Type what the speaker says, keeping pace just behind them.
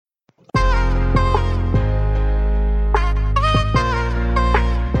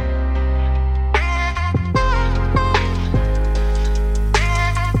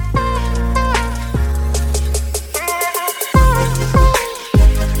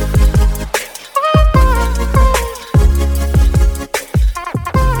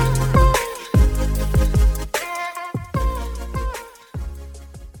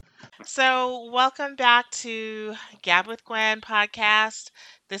welcome back to Gab with Gwen podcast.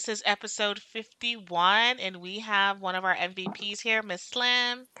 This is episode 51, and we have one of our MVPs here, Miss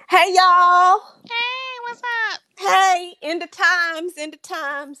Slim. Hey y'all! Hey, what's up? Hey, end of times.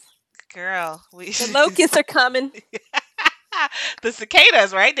 Girl, The locusts are coming. the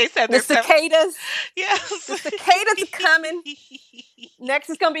cicadas, right? They said The they're coming. cicadas. Yes. The cicadas are coming. Next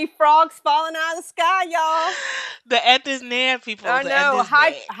is gonna be frogs falling out of the sky, y'all. The end is near, people. I The know. end is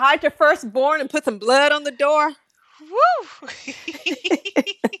near. Hide your firstborn and put some blood on the door. Woo!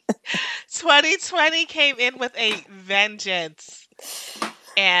 2020 came in with a vengeance.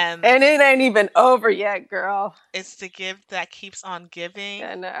 And it ain't even over yet, girl. It's the gift that keeps on giving.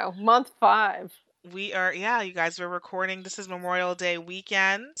 I know. Month 5. We are, you guys, we're recording. This is Memorial Day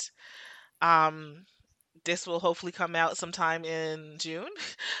weekend. This will hopefully come out sometime in June.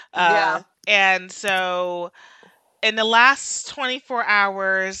 Yeah. And so in the last 24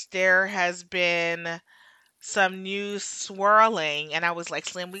 hours, there has been some news swirling, and I was like,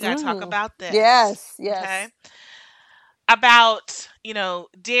 Slim, we gotta talk about this. Yes. Okay. About,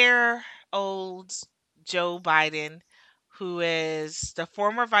 dear old Joe Biden, who is the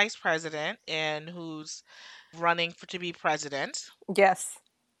former vice president and who's running to be president. Yes.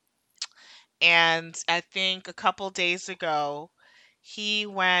 And I think a couple days ago, he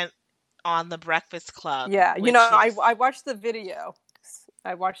went on the Breakfast Club. Yeah, I watched the video.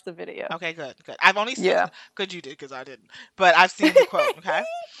 Okay, good. I've only seen good you did because I didn't. But I've seen the quote, okay?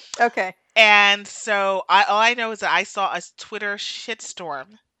 Okay. And so all I know is that I saw a Twitter shitstorm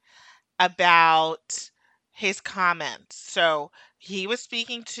about his comments. So he was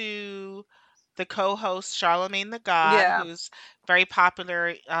speaking to the co-host Charlemagne the God, who's very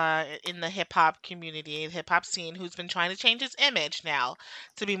popular in the hip-hop community, the hip-hop scene, who's been trying to change his image now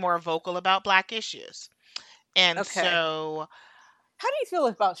to be more vocal about Black issues. And so... How do you feel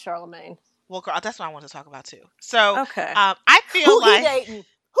about Charlemagne? Well, girl, that's what I want to talk about too. So, I feel Who he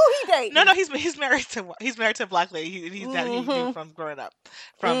dating? No, he's married to a Black lady. He knew from growing up,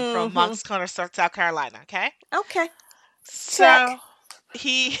 from Moncks Corner, South Carolina. Okay. So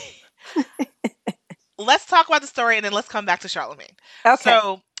let's talk about the story and then let's come back to Charlemagne. Okay.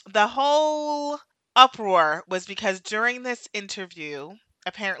 So the whole uproar was because during this interview,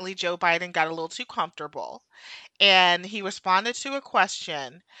 apparently Joe Biden got a little too comfortable, and he responded to a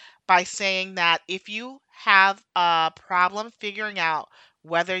question by saying that if you have a problem figuring out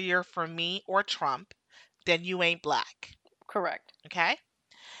whether you're for me or Trump, then you ain't Black. Correct. Okay?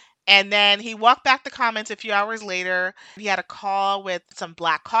 And then he walked back the comments a few hours later. He had a call with some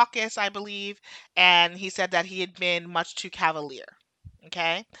Black caucus, I believe, and he said that he had been much too cavalier.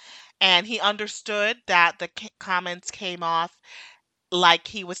 Okay? And he understood that the comments came off like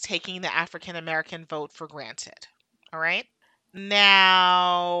he was taking the African American vote for granted. All right?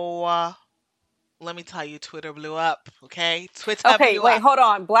 Now, let me tell you, Twitter blew up, okay? Wait, hold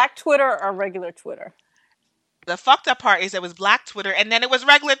on. Black Twitter or regular Twitter? The fucked up part is it was Black Twitter, and then it was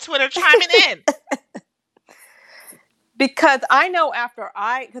regular Twitter chiming in. Because I know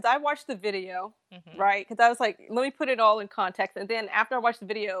because I watched the video, right? Because I was like, let me put it all in context. And then after I watched the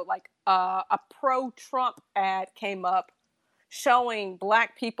video, like a pro-Trump ad came up showing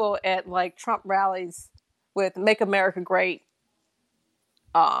Black people at like Trump rallies with "Make America Great"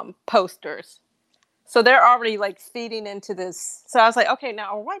 posters. So they're already like feeding into this. So I was like, okay,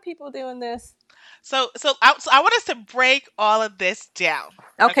 now are white people doing this? So I want us to break all of this down.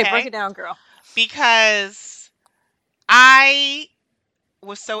 Okay, break it down, girl. Because I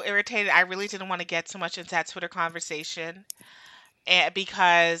was so irritated. I really didn't want to get too much into that Twitter conversation,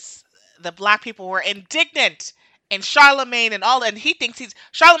 because the Black people were indignant. And Charlemagne and he thinks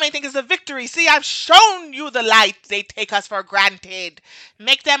Charlemagne thinks it's a victory. See, I've shown you the light. They take us for granted.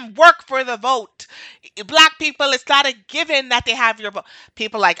 Make them work for the vote. Black people, it's not a given that they have your vote.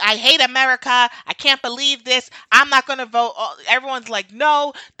 People like, I hate America. I can't believe this. I'm not going to vote. Everyone's like,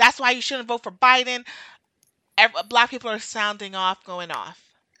 no, that's why you shouldn't vote for Biden. Black people are sounding off, going off.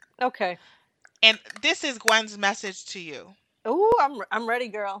 Okay. And this is Gwen's message to you. Ooh, I'm ready,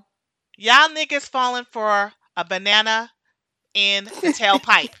 girl. Y'all niggas falling for a banana in the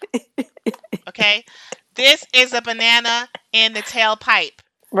tailpipe. Okay? This is a banana in the tailpipe.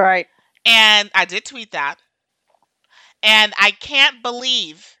 Right. And I did tweet that. And I can't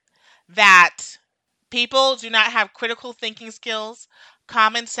believe that people do not have critical thinking skills,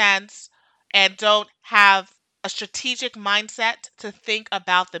 common sense, and don't have a strategic mindset to think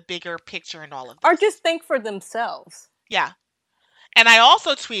about the bigger picture in all of this. Or just think for themselves. Yeah. And I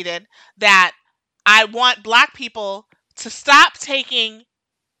also tweeted that I want Black people to stop taking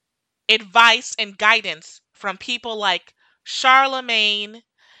advice and guidance from people like Charlemagne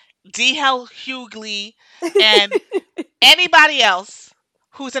D.L. Hughley, and anybody else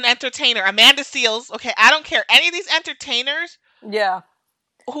who's an entertainer, Amanda Seals. Okay, I don't care. Any of these entertainers Yeah.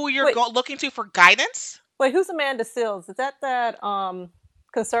 who you're Wait, looking to for guidance. wait, who's Amanda Seals? Is that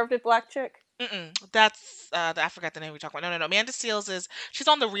conservative black chick? That's I forgot the name we talking about. No. Amanda Seals she's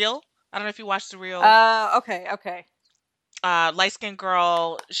on The Real. I don't know if you watched The Real. Okay. Light skinned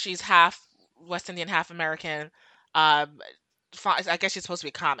girl. She's half West Indian, half American. Um, I guess she's supposed to be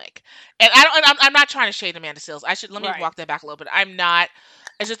a comic, and I don't. And I'm not trying to shade Amanda Seals. Let me Right. walk that back a little bit. I'm not.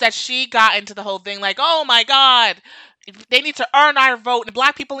 It's just that she got into the whole thing like, oh my god, they need to earn our vote, and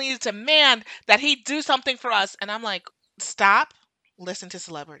black people need to demand that he do something for us. And I'm like, stop. Listen to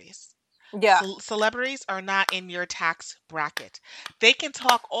celebrities. Yeah. Celebrities are not in your tax bracket. They can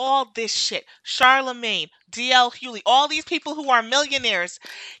talk all this shit. Charlemagne, D.L. Hughley, all these people who are millionaires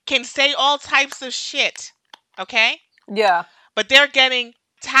can say all types of shit. Okay? Yeah. But they're getting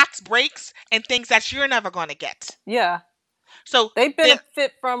tax breaks and things that you're never going to get. Yeah. So they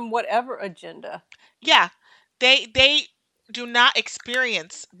benefit from whatever agenda. Yeah. They do not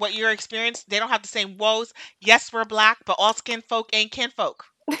experience what you're experiencing. They don't have the same woes. Yes, we're black, but all skin folk ain't kinfolk.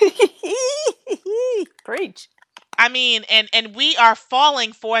 Preach. I mean, and we are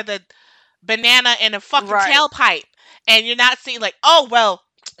falling for the banana in a fucking tailpipe, and you're not seeing like, oh well,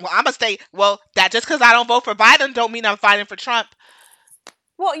 I'm gonna say, well, that just because I don't vote for Biden don't mean I'm fighting for Trump.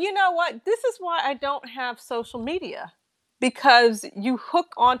 Well, you know what? This is why I don't have social media, because you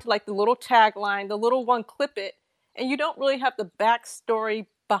hook onto like the little tagline, the little one clip it, and you don't really have the backstory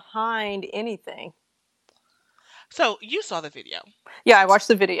behind anything. So you saw the video. Yeah, I watched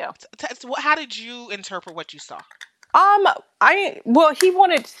the video. How did you interpret what you saw? It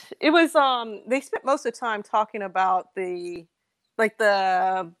was they spent most of the time talking about the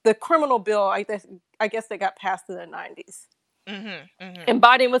criminal bill. I guess they got passed in the 90s. And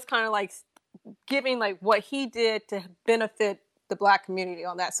Biden was kind of like giving like what he did to benefit the black community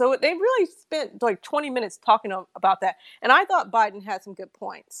on that. So they really spent like 20 minutes talking about that. And I thought Biden had some good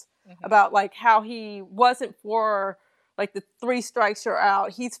points about like how he wasn't for like the 3 strikes you're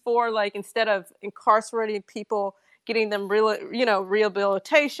out. He's for like, instead of incarcerating people, getting them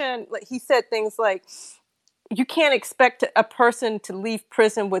rehabilitation. Like he said things like, you can't expect a person to leave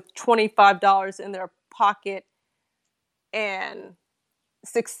prison with $25 in their pocket and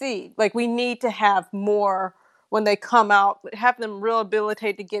succeed. Like we need to have more when they come out, have them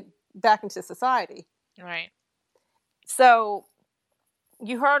rehabilitate to get back into society. Right. So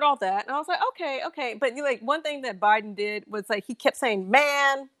you heard all that, and I was like, okay. But like one thing that Biden did was like he kept saying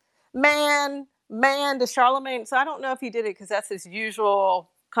man to Charlemagne. So I don't know if he did it because that's his usual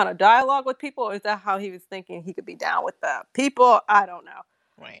kind of dialogue with people, or is that how he was thinking he could be down with the people? I don't know.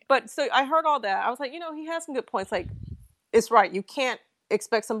 Right. But so I heard all that. I was like, he has some good points. Like, it's right. You can't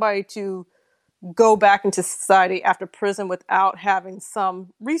expect somebody to go back into society after prison without having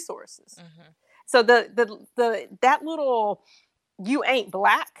some resources. So that little "you ain't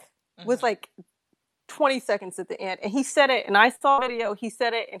black" was like 20 seconds at the end, and he said it, and I saw a video. He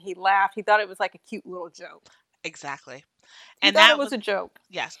said it, and he laughed. He thought it was like a cute little joke. Exactly. And that was a joke.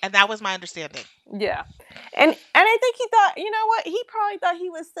 Yes, and that was my understanding. Yeah, and I think he thought, you know what? He probably thought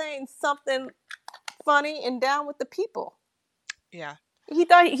he was saying something funny and down with the people. Yeah. He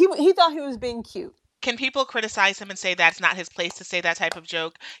thought he was being cute. Can people criticize him and say that's not his place to say that type of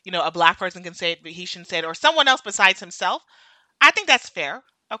joke? A black person can say it, but he shouldn't say it, or someone else besides himself. I think that's fair.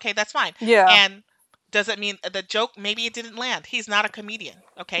 Okay, that's fine. Yeah. And does it mean the joke, maybe it didn't land? He's not a comedian.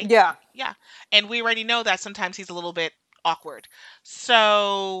 Okay. Yeah. Yeah. And we already know that sometimes he's a little bit awkward.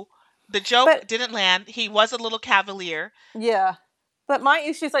 So the joke didn't land. He was a little cavalier. Yeah. But my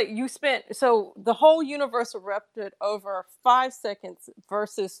issue is like so the whole universe erupted over 5 seconds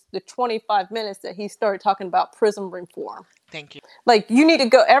versus the 25 minutes that he started talking about prison reform. Thank you. Like you need to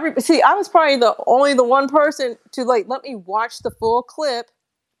go I was probably the one person to like let me watch the full clip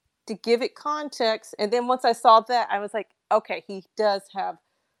to give it context. And then once I saw that, I was like, okay, he does have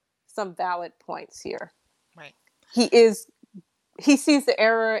some valid points here. Right. He sees the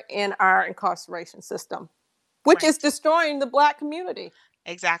error in our incarceration system, which is destroying the black community.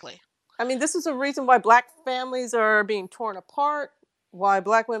 Exactly. I mean, this is a reason why black families are being torn apart, why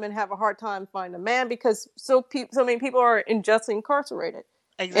black women have a hard time finding a man, because so many people are unjustly incarcerated.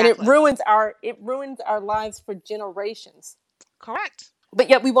 Exactly. And it ruins our lives for generations. Correct. But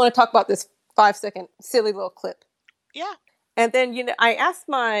yet we want to talk about this 5-second silly little clip. Yeah. And then I asked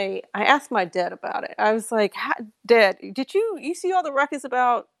my dad about it. I was like, Dad, did you see all the records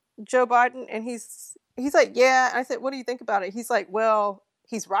about Joe Biden? And he's like, yeah. I said, what do you think about it? He's like, well,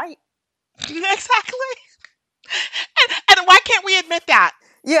 he's right. Exactly. And why can't we admit that?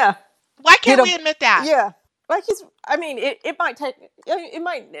 Yeah. Why can't we admit that? Yeah. Like I mean, it might take,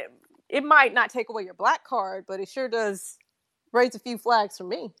 it might not take away your black card, but it sure does raise a few flags for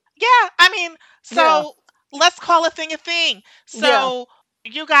me. Yeah, I mean, Yeah. so let's call a thing a thing. Yeah. So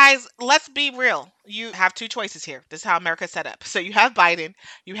you guys, let's be real. You have two choices here. This is how America's set up. So you have Biden,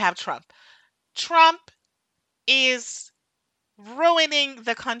 you have Trump. Trump is ruining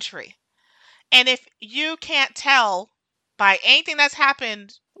the country. And if you can't tell by anything that's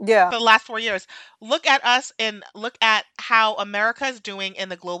happened Yeah. for the last 4 years, look at us and look at how America is doing in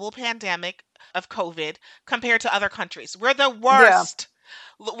the global pandemic of COVID compared to other countries. We're the worst.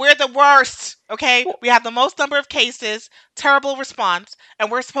 We're the worst. Okay. We have the most number of cases, terrible response,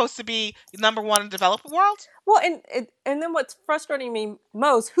 and we're supposed to be number one in the developed world. Well, and then what's frustrating me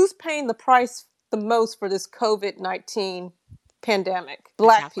most, who's paying the price the most for this COVID-19 pandemic?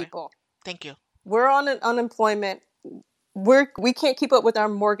 Black Exactly. people. Thank you. We're on an unemployment. We can't keep up with our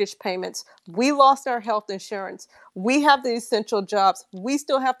mortgage payments. We lost our health insurance. We have the essential jobs. We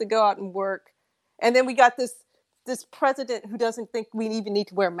still have to go out and work. And then we got this president who doesn't think we even need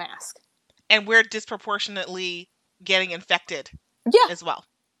to wear masks. And we're disproportionately getting infected as well.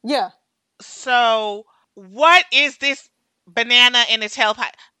 Yeah. So what is this banana in the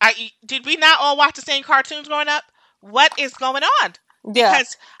tailpipe? Did we not all watch the same cartoons growing up? What is going on? Yeah.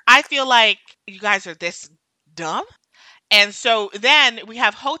 Because I feel like you guys are this dumb. And so then we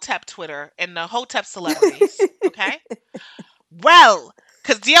have Hotep Twitter and the Hotep celebrities. Okay. Well,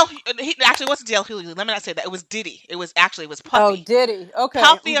 because he actually wasn't DL Hughley. Let me not say that. It was Diddy. It was Puffy. Oh, Diddy. Okay.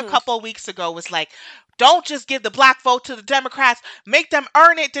 Puffy a couple of weeks ago was like, don't just give the black vote to the Democrats. Make them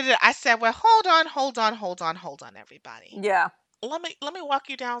earn it. I said, well, hold on, everybody. Yeah. Let me walk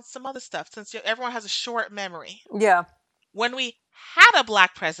you down some other stuff since everyone has a short memory. Yeah. When we had a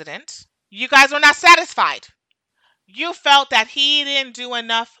black president, you guys were not satisfied. You felt that he didn't do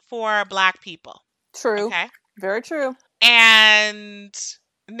enough for black people. True. Okay. Very true. And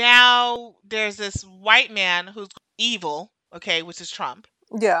now there's this white man who's evil, okay, which is Trump.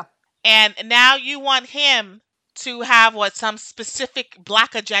 Yeah. And now you want him to have some specific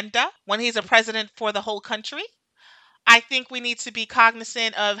black agenda when he's a president for the whole country? I think we need to be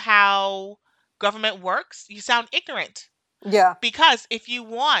cognizant of how government works. You sound ignorant. Yeah. Because if you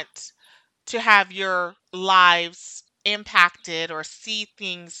want to have your lives impacted or see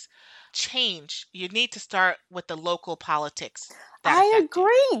things change, you need to start with the local politics. I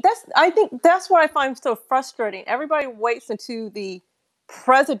agree. I think that's what I find so frustrating. Everybody waits until the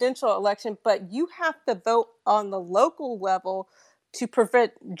presidential election, but you have to vote on the local level to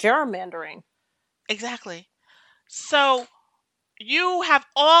prevent gerrymandering. Exactly. So you have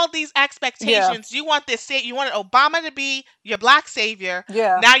all these expectations. Yeah. You want you wanted Obama to be your black savior.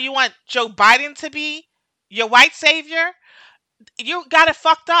 Yeah. Now you want Joe Biden to be your white savior. You got it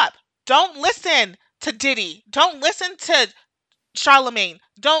fucked up. Don't listen to Diddy. Don't listen to Charlemagne.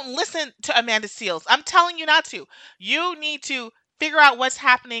 Don't listen to Amanda Seales. I'm telling you not to. You need to figure out what's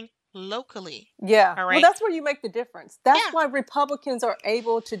happening locally. Yeah. All right. Well, that's where you make the difference. That's why Republicans are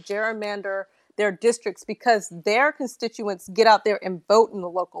able to gerrymander their districts, because their constituents get out there and vote in the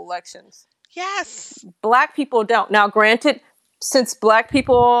local elections. Yes. Black people don't. Now, granted, since black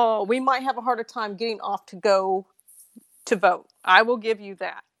people, we might have a harder time getting off to go to vote. I will give you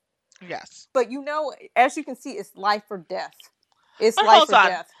that. Yes. But as you can see, it's life or death. It's life or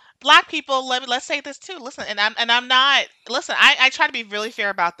death. Black people, let's say this too. Listen, I'm not. Listen, I try to be really fair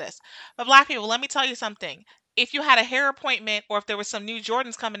about this. But black people, let me tell you something. If you had a hair appointment or if there was some new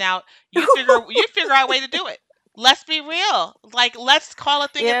Jordans coming out, you figure out a way to do it. Let's be real. Let's call a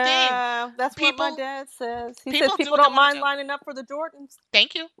thing a thing. Yeah, that's what my dad says. He says people don't mind lining up for the Jordans.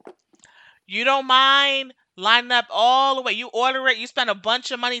 Thank you. You don't mind lining up all the way. You order it. You spend a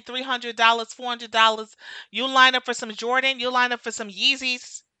bunch of money, $300, $400. You line up for some Jordan. You line up for some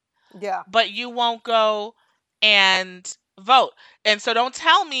Yeezys. Yeah. But you won't go and vote. And so don't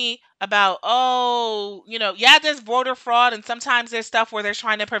tell me about, there's voter fraud and sometimes there's stuff where they're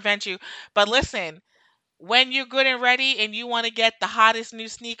trying to prevent you. But listen, when you're good and ready and you want to get the hottest new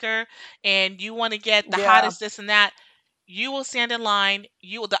sneaker and you want to get the hottest this and that, you will stand in line.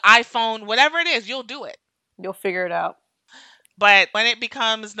 The iPhone, whatever it is, you'll do it. You'll figure it out. But when it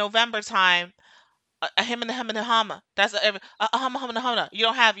becomes November time, a him and a hum and a hama. That's a hum and a hum. You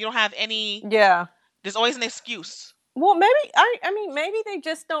don't have any. Yeah. There's always an excuse. Well, maybe maybe they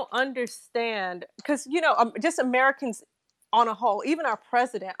just don't understand, because just Americans on a whole, even our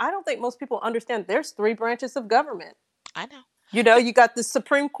president. I don't think most people understand there's 3 branches of government. I know. You got the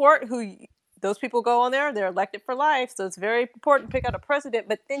Supreme Court, who those people go on there. They're elected for life, so it's very important to pick out a president.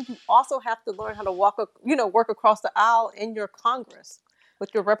 But then you also have to learn how to work across the aisle in your Congress.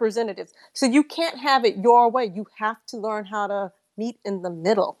 with your representatives. So you can't have it your way. You have to learn how to meet in the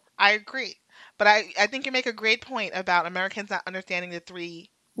middle. I agree. But I think you make a great point about Americans not understanding the three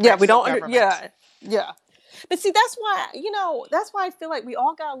Yeah, we branches of don't government. yeah. But see, that's why, that's why I feel like we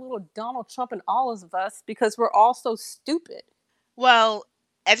all got a little Donald Trump in all of us, because we're all so stupid. Well,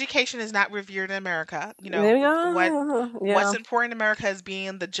 education is not revered in America. What's Yeah. important in America is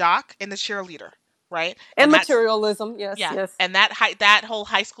being the jock and the cheerleader, right? And And that's materialism, yes, yeah, yes. and that whole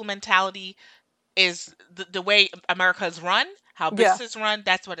high school mentality is the way America is run, how Yeah. businesses run.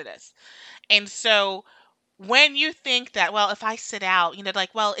 That's what it is. And so when you think that, well, if I sit out,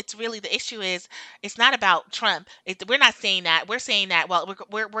 like, well, it's really the issue is it's not about Trump. We're not saying that. We're saying that, well,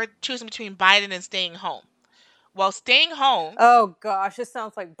 we're choosing between Biden and staying home. Well, Oh gosh, this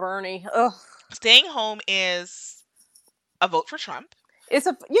sounds like Bernie. Ugh. staying home is a vote for Trump, It's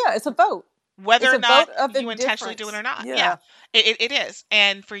a vote. whether It's or a not vote of you intentionally do it indifference. or not. Yeah, Yeah. it is.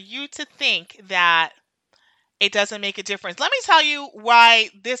 And for you to think that it doesn't make a difference, let me tell you why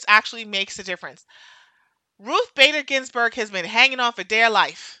this actually makes a difference. Ruth Bader Ginsburg has been hanging on for dear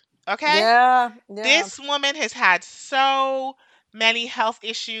life. Okay? Yeah. Yeah. This woman has had so many health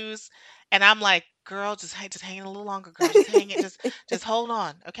issues, and I'm like, girl, just hang it a little longer, girl. Just hang it, just hold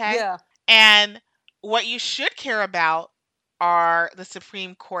on, okay? Yeah. And what you should care about are the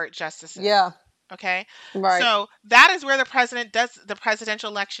Supreme Court justices. Yeah. Okay? Right. So that is where the presidential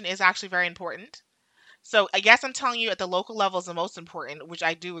election is actually very important. So I guess I'm telling you at the local level is the most important, which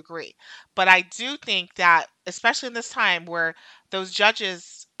I do agree. But I do think that, especially in this time where those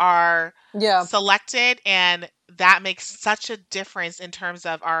judges are Yeah. selected, and that makes such a difference in terms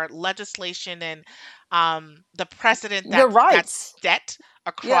of our legislation and the precedent Your that's rights. set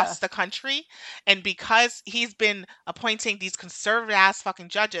across the country. And because he's been appointing these conservative ass fucking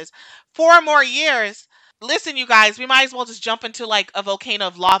judges 4 more years, listen, you guys, we might as well just jump into like a volcano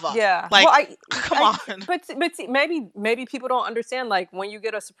of lava. Yeah. Like, Well, come on. But see, maybe people don't understand. Like, when you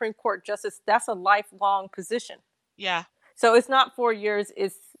get a Supreme Court justice, that's a lifelong position. Yeah. So it's not 4 years;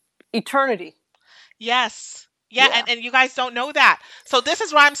 it's eternity. Yes. Yeah, and you guys don't know that. So this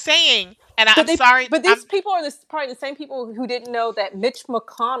is what I'm saying, and I'm sorry. But these people are probably the same people who didn't know that Mitch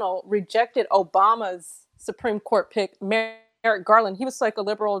McConnell rejected Obama's Supreme Court pick, Merrick Garland. He was like a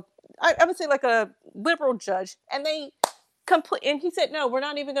liberal, I would say like a liberal judge, and and he said, no, we're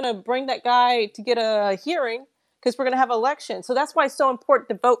not even going to bring that guy to get a hearing because we're going to have elections. So that's why it's so important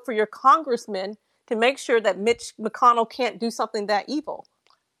to vote for your congressman to make sure that Mitch McConnell can't do something that evil.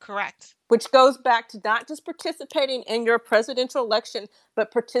 Correct. Which goes back to not just participating in your presidential election,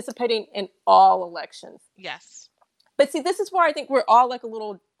 but participating in all elections. Yes. But see, this is where I think we're all like a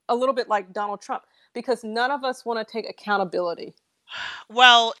little bit like Donald Trump, because none of us want to take accountability.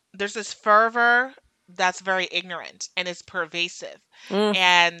 Well, there's this fervor that's very ignorant and is pervasive.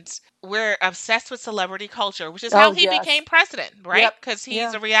 And we're obsessed with celebrity culture, which is how he became president, right? Because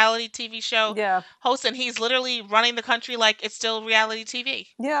he's a reality TV show host, and he's literally running the country like it's still reality TV.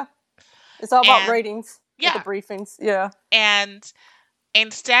 Yeah. It's all about ratings. Yeah. The briefings. Yeah. And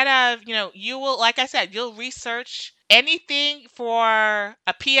instead of, you will, like I said, you'll research anything for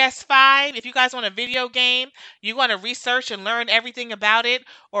a PS5. If you guys want a video game, you want to research and learn everything about it,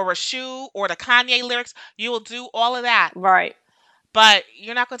 or a shoe, or the Kanye lyrics. You will do all of that. Right. But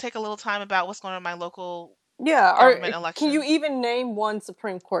you're not going to take a little time about what's going on in my local government election. Can you even name one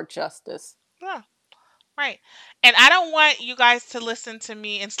Supreme Court justice? Yeah. Right. And I don't want you guys to listen to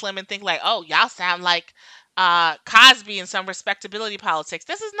me and Slim and think like, oh, y'all sound like Cosby in some respectability politics.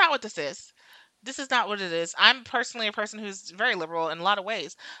 This is not what this is. This is not what it is. I'm personally a person who's very liberal in a lot of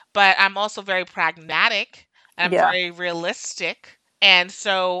ways, but I'm also very pragmatic, and I'm very realistic. And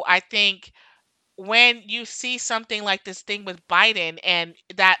so I think when you see something like this thing with Biden, and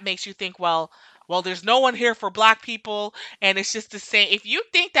that makes you think, well, there's no one here for black people, and it's just the same. If you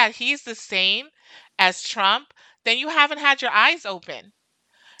think that he's the same as Trump, then you haven't had your eyes open.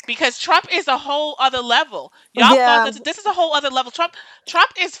 Because Trump is a whole other level. Y'all thought that this is a whole other level. Trump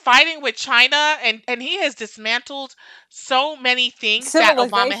is fighting with China, and he has dismantled so many things that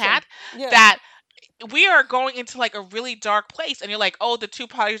Obama had, that we are going into like a really dark place. And you're like, oh, the two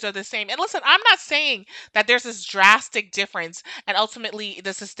parties are the same. And listen, I'm not saying that there's this drastic difference and ultimately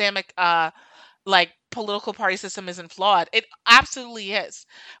the systemic like political party system isn't flawed. It absolutely is.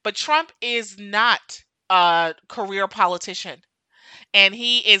 But Trump is not a career politician, and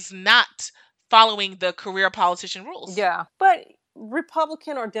he is not following the career politician rules. Yeah. But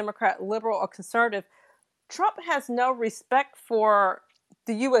Republican or Democrat, liberal or conservative, Trump has no respect for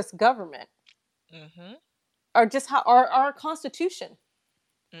the U.S. government. Or just our Constitution.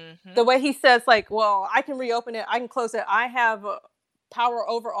 The way he says, like, well, I can reopen it, I can close it. I have power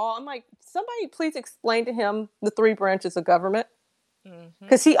over all. I'm like, somebody please explain to him the 3 branches of government,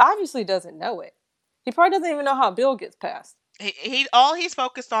 because he obviously doesn't know it. He probably doesn't even know how a bill gets passed. He all he's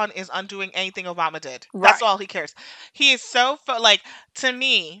focused on is undoing anything Obama did. That's Right. all he cares. He is so like, to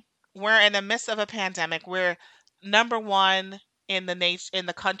me, we're in the midst of a pandemic. We're number one in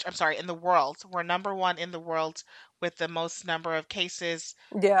the country. I'm sorry, in the world. We're number one in the world with the most number of cases,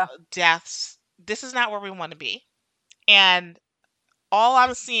 Yeah. deaths. This is not where we want to be. And all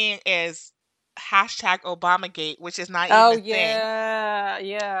I'm seeing is hashtag Obamagate, which is not even Oh a thing. yeah,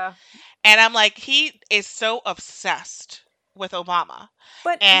 yeah. And I'm like, he is so obsessed with Obama.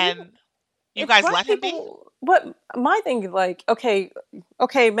 But And you if guys black let him be? people, what my thing is like, okay,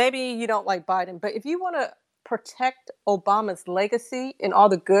 maybe you don't like Biden, but if you want to protect Obama's legacy and all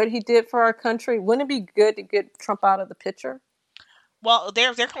the good he did for our country, wouldn't it be good to get Trump out of the picture? Well,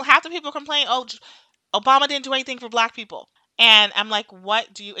 there half the people complain, oh, Obama didn't do anything for black people. And I'm like,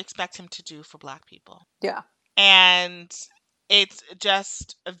 what do you expect him to do for black people? Yeah. And it's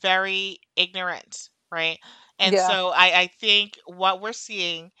just very ignorant, right? And Yeah. so I think what we're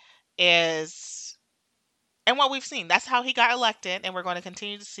seeing is, and what we've seen, that's how he got elected, and we're going to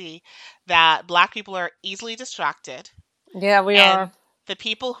continue to see that black people are easily distracted. Yeah, we And are. the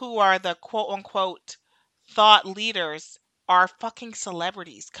people who are the quote unquote thought leaders are fucking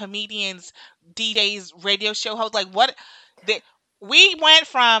celebrities, comedians, DJs, radio show hosts. Like, what? We went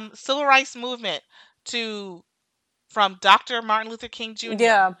from civil rights movement to from Dr. Martin Luther King Jr.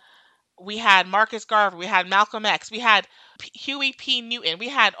 Yeah. We had Marcus Garvey, we had Malcolm X, we had Huey P. Newton, we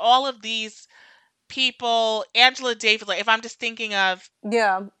had all of these people, Angela Davis. Like, if I'm just thinking of,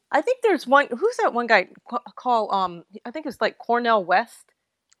 Yeah. I think there's one. Who's that one guy called? I think it's like Cornel West.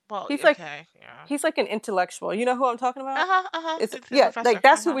 well, He's like okay, yeah, he's like an intellectual. You know who I'm talking about? It's it's yeah, professor. like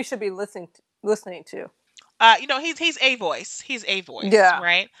that's who we should be listening to. He's a voice. He's a voice, Yeah.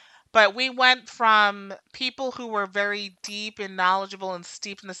 right? But we went from people who were very deep and knowledgeable and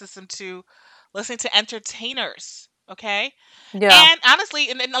steeped in the system to listening to entertainers. Okay. Yeah. And honestly,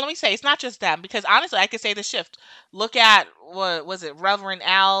 and let me say, it's not just them, because honestly, I could say the shift. Look at, what was it, Reverend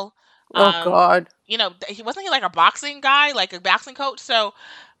Al? Oh God. He wasn't, he like a boxing guy, like a boxing coach. So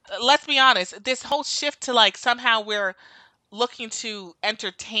let's be honest, this whole shift to like somehow we're looking to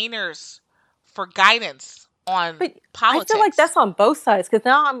entertainers for guidance on But politics. I feel like that's on both sides, because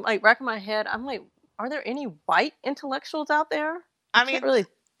now I'm like racking my head. I'm like, are there any white intellectuals out there? I can't really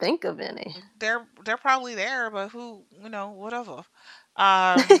think of any. They're probably there, but who, whatever.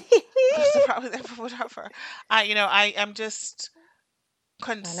 They're probably there for whatever. I am just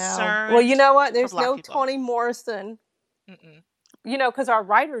concerned. Well, you know what? for There's black no people. Toni Morrison. Mm-mm. Because our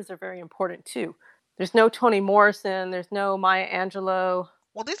writers are very important too. There's no Toni Morrison. There's no Maya Angelou.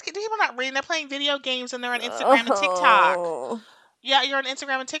 Well, these people are not reading. They're playing video games and they're on Instagram and TikTok. Yeah, you're on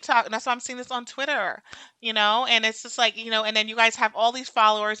Instagram and TikTok, and that's why I'm seeing this on Twitter, and it's just like, and then you guys have all these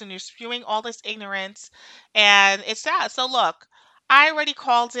followers and you're spewing all this ignorance, and it's sad. So look, I already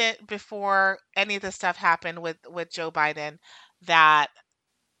called it before any of this stuff happened with Joe Biden that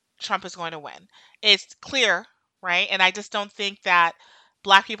Trump is going to win. It's clear, right? And I just don't think that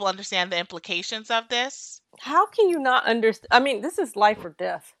black people understand the implications of this. How can you not understand? I mean, this is life or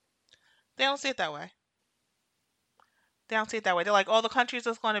death. They don't see it that way. They don't see it that way. They're like, oh, the country's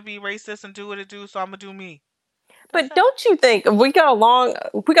just going to be racist and do what it do, so I'm going to do me. But don't you think we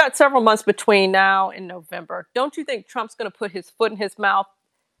got several months between now and November? Don't you think Trump's going to put his foot in his mouth?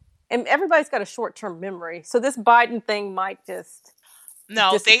 And everybody's got a short-term memory, so this Biden thing might just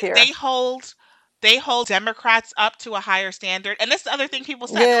disappear. They hold Democrats up to a higher standard, and this is the other thing people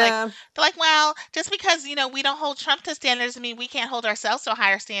said. Yeah. They're like, well, just because we don't hold Trump to standards, I mean, we can't hold ourselves to a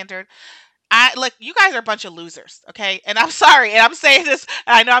higher standard. You guys are a bunch of losers, okay? And I'm sorry, and I'm saying this,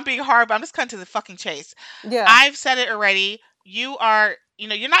 and I know I'm being hard, but I'm just cutting to the fucking chase. Yeah. I've said it already. You are,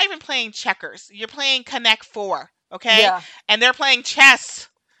 you're not even playing checkers. You're playing Connect Four, okay? Yeah. And they're playing chess.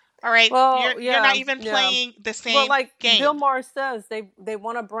 All right. Well, you're not even playing the same well, like game. Bill Maher says, they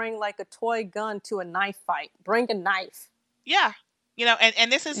want to bring like a toy gun to a knife fight. Bring a knife. Yeah.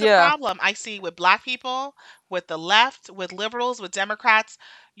 And this is the problem I see with black people, with the left, with liberals, with Democrats.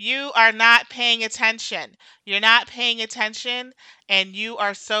 You are not paying attention. You're not paying attention, and you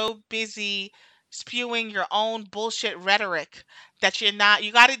are so busy spewing your own bullshit rhetoric that you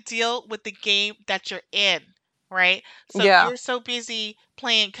got to deal with the game that you're in, right? So you're so busy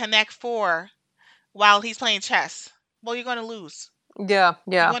playing Connect Four while he's playing chess. Well, you're going to lose. Yeah.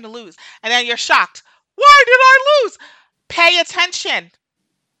 You're going to lose. And then you're shocked. Why did I lose? Pay attention.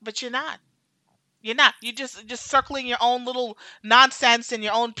 But you're not. You're not. You're just circling your own little nonsense and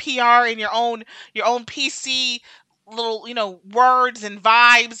your own PR and your own PC little, words and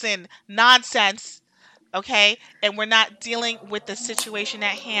vibes and nonsense, okay? And we're not dealing with the situation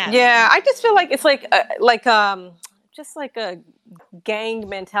at hand. Yeah, I just feel like it's just like a gang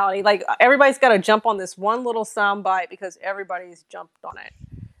mentality. Like everybody's got to jump on this one little soundbite because everybody's jumped on it.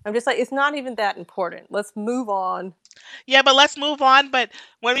 I'm just like, it's not even that important. Let's move on. Yeah, but let's move on. But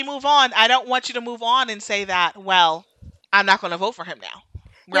when we move on, I don't want you to move on and say that, well, I'm not going to vote for him now.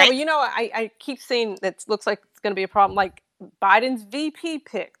 Yeah, Right? but I keep seeing that looks like it's going to be a problem. Like Biden's VP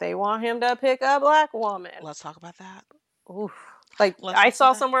pick, they want him to pick a black woman. Let's talk about that. Oof. Like I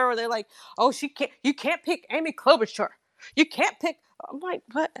saw somewhere where they're like, "Oh, you can't pick Amy Klobuchar. You can't pick." I'm like,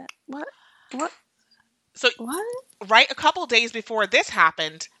 what? So what? Right, a couple days before this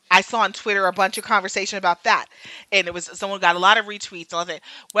happened, I saw on Twitter a bunch of conversation about that, and it was someone got a lot of retweets. And I said,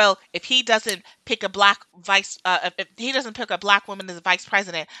 well, if he doesn't pick a black if he doesn't pick a black woman as vice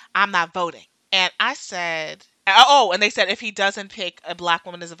president, I'm not voting. And I said, oh, and they said if he doesn't pick a black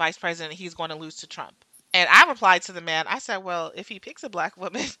woman as a vice president, he's going to lose to Trump. And I replied to the man, I said, well, if he picks a black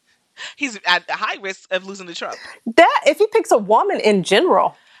woman, he's at a high risk of losing to Trump. That if he picks a woman in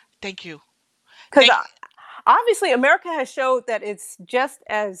general. Thank you. Because obviously America has showed that it's just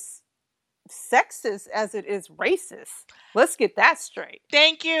as sexist as it is racist. Let's get that straight.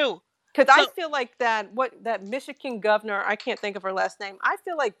 Thank you. Because I feel like that Michigan governor, I can't think of her last name. I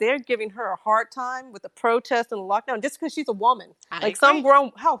feel like they're giving her a hard time with the protest and the lockdown just because she's a woman. Like some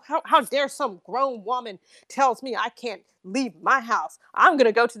grown, how dare some grown woman tells me I can't leave my house? I'm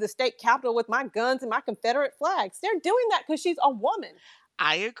gonna go to the state capitol with my guns and my Confederate flags. They're doing that because she's a woman.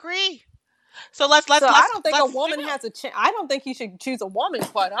 I agree. So let's. I don't think a woman has a chance. I don't think you should choose a woman,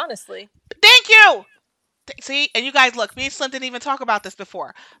 quite honestly. Thank you. See, and you guys, look, me and Slim didn't even talk about this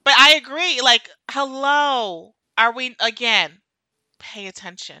before, but I agree. Like, hello, are we again? Pay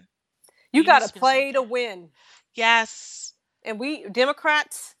attention. You got to play to win. Yes. And we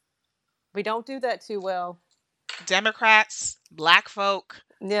Democrats, we don't do that too well. Democrats, black folk,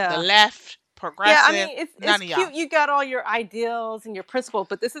 the left, progressive. Yeah, I mean, it's cute. You got all your ideals and your principles,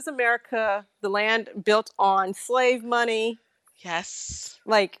 but this is America, the land built on slave money. Yes.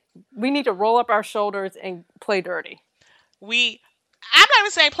 Like, we need to roll up our shoulders and play dirty. I'm not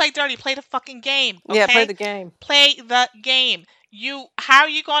even saying play dirty. Play the fucking game. Okay? Yeah, play the game. Play the game. How are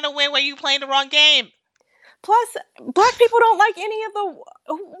you going to win when you playing the wrong game? Plus, black people don't like any of the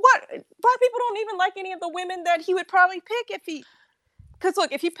Black people don't even like any of the women that he would probably pick if he. Because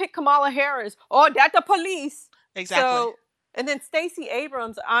look, if he picked Kamala Harris, that's the police. Exactly. So, and then Stacey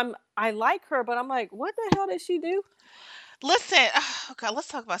Abrams, I like her, but I'm like, what the hell did she do? Listen, okay, let's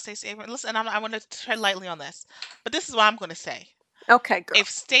talk about Stacey Abrams. Listen, I want to tread lightly on this, but this is what I'm going to say. Okay, girl. If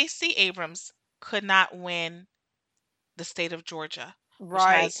Stacey Abrams could not win the state of Georgia, which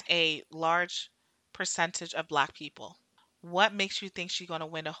has a large percentage of black people, what makes you think she's going to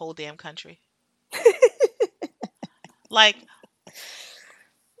win the whole damn country? Like,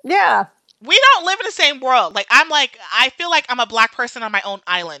 yeah. We don't live in the same world. I feel like I'm a black person on my own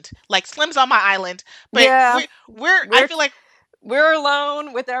island. Like Slim's on my island, but I feel like we're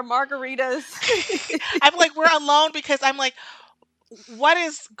alone with our margaritas. I feel like we're alone because I'm like, what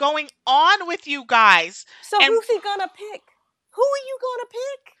is going on with you guys? So who's he gonna pick? Who are you gonna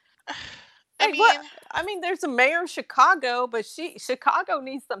pick? I mean, there's a mayor of Chicago, but Chicago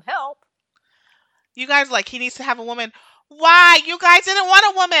needs some help. You guys he needs to have a woman. Why? You guys didn't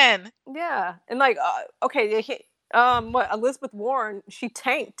want a woman. Yeah. And Elizabeth Warren, she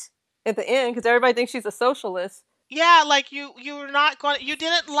tanked at the end because everybody thinks she's a socialist. Yeah, you're not going. You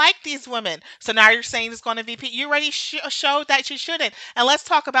didn't like these women, so now you're saying it's going to VP. You already showed that she shouldn't. And let's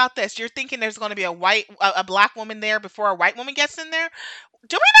talk about this. You're thinking there's going to be a black woman there before a white woman gets in there.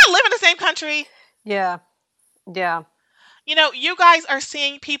 Do we not live in the same country? Yeah, yeah. You guys are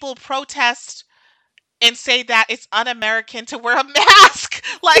seeing people protest and say that it's un-American to wear a mask.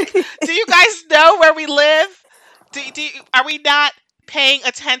 Do you guys know where we live? Are we not paying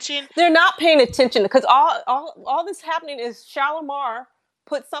attention? They're not paying attention because all this happening is Shalimar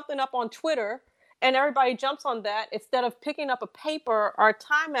put something up on Twitter and everybody jumps on that instead of picking up a paper or a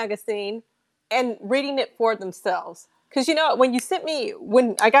Time magazine and reading it for themselves. Because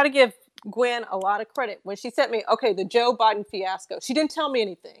when I got to give Gwen a lot of credit when she sent me, the Joe Biden fiasco. She didn't tell me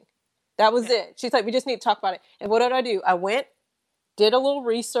anything. That was it. She's like, we just need to talk about it. And what did I do? I went, did a little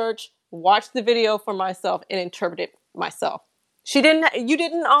research, watched the video for myself, and interpreted myself. You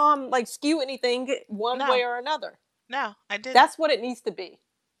didn't skew anything one way or another. No, I didn't. That's what it needs to be.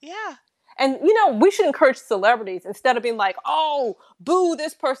 Yeah. And we should encourage celebrities instead of being like, oh, boo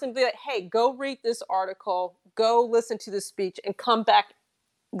this person. Be like, hey, go read this article, go listen to the speech, and come back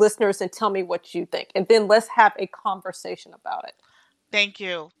listeners and tell me what you think. And then let's have a conversation about it. Thank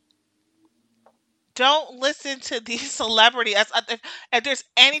you. Don't listen to these celebrities. If there's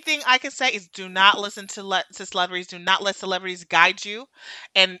anything I can say is do not listen to celebrities. Do not let celebrities guide you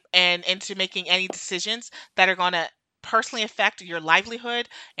and into making any decisions that are going to personally affect your livelihood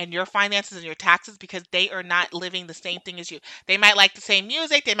and your finances and your taxes, because they are not living the same thing as you. They might like the same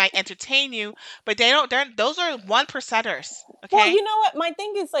music, they might entertain you, but those are one percenters. Well, Okay? you know what? My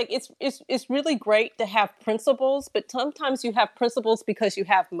thing is like it's really great to have principles, but sometimes you have principles because you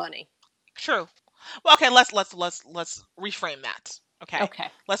have money. True. Well, okay, let's reframe that. Okay. Okay.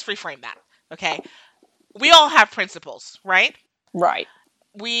 Let's reframe that. Okay. We all have principles, right? Right.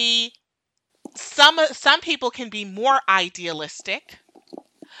 We some people can be more idealistic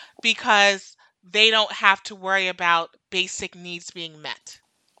because they don't have to worry about basic needs being met.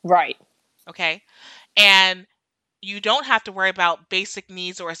 Right. Okay? And you don't have to worry about basic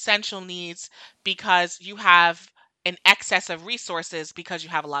needs or essential needs because you have an excess of resources because you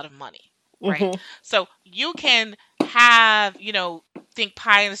have a lot of money, right? Mm-hmm. So you can have, think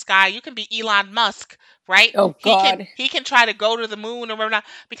pie in the sky. You can be Elon Musk, right? Oh He can God. he can try to go to the moon or whatever,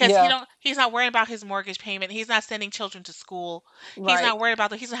 because Yeah. he's not worried about his mortgage payment. He's not sending children to school. He's Right. not worried about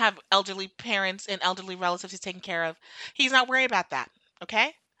that. He doesn't have elderly parents and elderly relatives he's taking care of. He's not worried about that.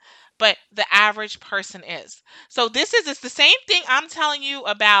 Okay? But the average person is. So it's the same thing I'm telling you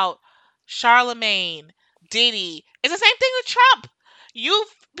about Charlemagne, Diddy. It's the same thing with Trump. You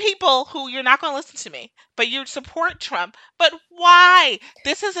people who you're not going to listen to me, but you support Trump. But why?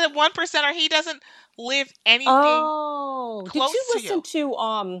 This is a 1%er. He doesn't live anything Oh, did you close to listen you.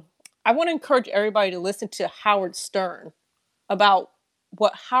 to I want to encourage everybody to listen to Howard Stern about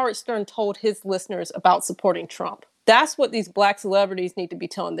what Howard Stern told his listeners about supporting Trump. That's what these black celebrities need to be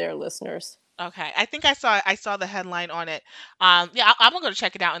telling their listeners. Okay, I think I saw the headline on it. Yeah, I'm gonna go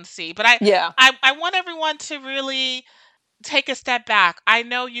check it out and see. But I Yeah. I I want everyone to really take a step back. I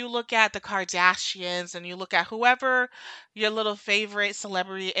know you look at the Kardashians and you look at whoever your little favorite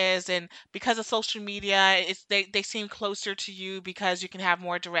celebrity is, and because of social media, they seem closer to you because you can have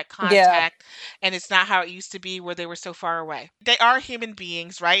more direct Yeah. contact, and it's not how it used to be where they were so far away. They are human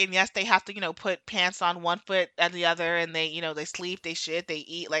beings, right? And yes, they have to, put pants on one foot and the other, and they sleep, they shit, they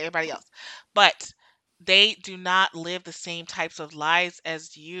eat like everybody else. But they do not live the same types of lives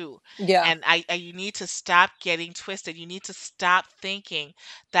as you. Yeah. And you need to stop getting twisted. You need to stop thinking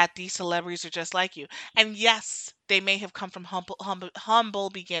that these celebrities are just like you. And yes, they may have come from humble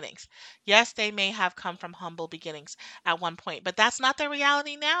beginnings. Yes, they may have come from humble beginnings at one point, but that's not their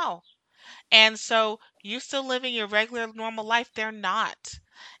reality now. And so you still living your regular normal life, they're not.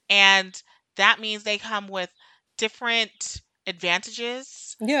 And that means they come with different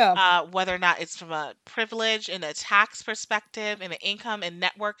advantages, Yeah. whether or not it's from a privilege and a tax perspective and an income and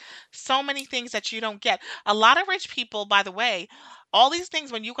network, so many things that you don't get. A lot of rich people, by the way, all these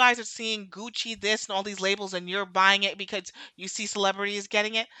things, when you guys are seeing Gucci this and all these labels and you're buying it because you see celebrities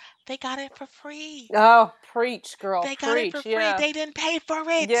getting it, they got it for free. Oh, preach, girl, They got it for preach. free. Yeah. They didn't pay for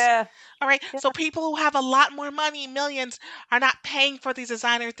it. Yeah. All right. Yeah. So people who have a lot more money, millions, are not paying for these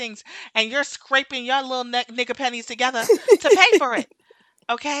designer things, and you're scraping your little nigga pennies together to pay for it.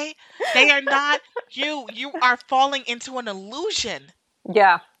 Okay? They are not you. You are falling into an illusion.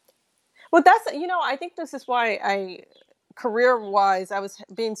 Yeah. Well, I think this is why career wise, I was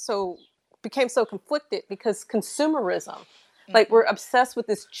became so conflicted because consumerism, like Mhm. we're obsessed with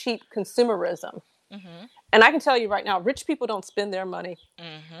this cheap consumerism. Mhm. And I can tell you right now, rich people don't spend their money.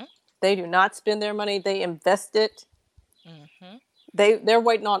 Mhm. They do not spend their money. They invest it. Mhm. They're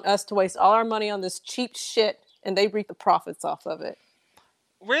waiting on us to waste all our money on this cheap shit, and they reap the profits off of it.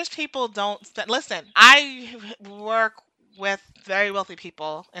 Rich people don't listen. I work with very wealthy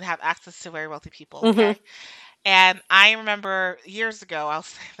people and have access to very wealthy people. Mm-hmm. Okay. And I remember years ago, I'll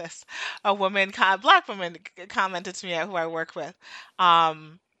say this, a black woman commented to me who I work with.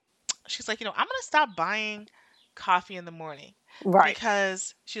 Um, she's like, I'm gonna stop buying coffee in the morning Right.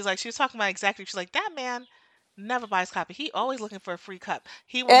 because she was talking about executive. She's like, that man never buys coffee. He always looking for a free cup.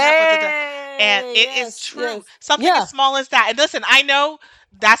 He will never do that. And Hey, it is yes, true. yes, Something as yeah, small as that. And listen, I know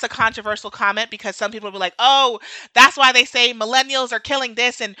that's a controversial comment because some people will be like, oh, that's why they say millennials are killing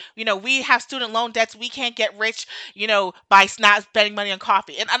this. And, we have student loan debts. We can't get rich, by not spending money on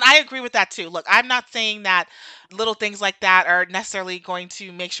coffee. And I agree with that too. Look, I'm not saying that little things like that are necessarily going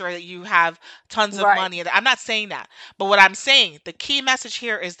to make sure that you have tons of right. money. And I'm not saying that. But what I'm saying, the key message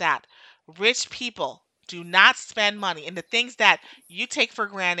here is that rich people do not spend money, and the things that you take for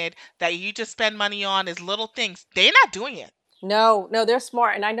granted that you just spend money on is little things. They're not doing it. No, no, they're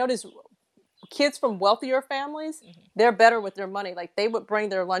smart, and I noticed kids from wealthier families, Mhm. they're better with their money. Like they would bring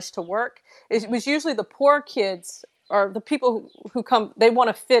their lunch to work. It was usually the poor kids or the people who come, they want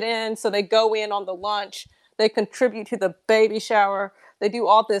to fit in, so they go in on the lunch, they contribute to the baby shower, they do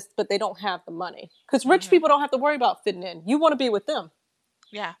all this, but they don't have the money. Because rich Mhm. people don't have to worry about fitting in. You want to be with them.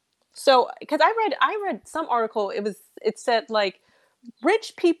 Yeah. So, because I read some article, it said like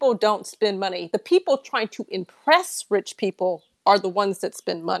rich people don't spend money. The people trying to impress rich people are the ones that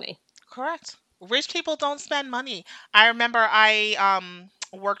spend money. Correct. Rich people don't spend money. I remember I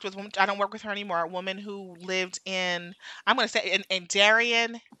worked with I don't work with her anymore. A woman who lived in, I'm going to say, in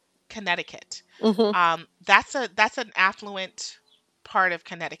Darien, Connecticut. Mm-hmm. That's an affluent part of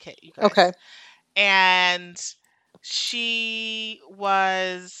Connecticut, you guys. Okay. And she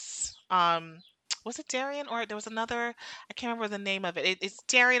was it Darien, or there was another, I can't remember the name of it. It's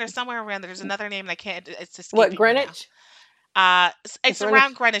Darien or somewhere around there. There's another name and I can't, it's What, escaping me now. Greenwich? Is It's Greenwich?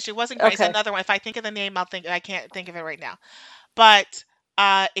 around Greenwich. It wasn't Greenwich. It's Okay. another one. If I think of the name, I'll think. I can't think of it right now. But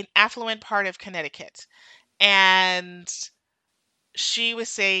an affluent part of Connecticut, and she was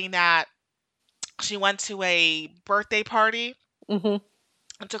saying that she went to a birthday party Mm-hmm.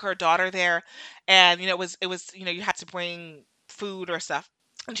 and took her daughter there, and it was you had to bring food or stuff.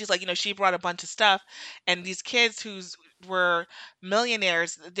 And she's like, she brought a bunch of stuff, and these kids who's were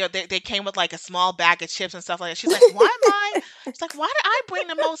millionaires, they came with like a small bag of chips and stuff like that. She's like, why am I? She's like, why did I bring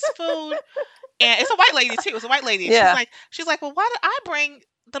the most food? And it's a white lady too. It's a white lady. Yeah. She's like, well, why did I bring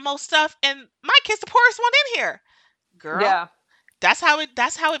the most stuff? And my kid's the poorest one in here. Girl, Yeah. that's how it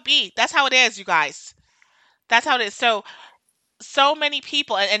be. That's how it is, you guys. That's how it is. So many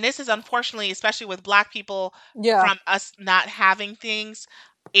people, and this is unfortunately, especially with black people, Yeah. from us not having things.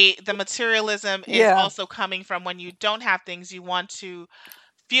 The materialism is Yeah. also coming from when you don't have things, you want to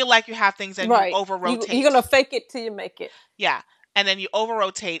feel like you have things and you Right. over rotate. You're gonna fake it till you make it. Yeah. And then you over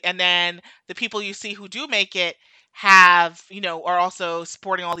rotate, and then the people you see who do make it have, are also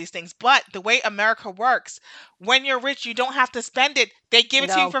sporting all these things. But the way America works, when you're rich, you don't have to spend it. They give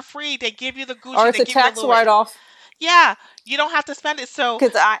it to you No. for free. They give you the Or Gucci, it's they a give you the tax Louis. write-off. Yeah, you don't have to spend it. So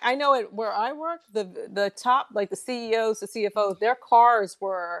Because I know it where I work, the top, like the CEOs, the CFOs, their cars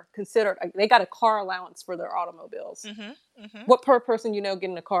were considered. They got a car allowance for their automobiles. What per person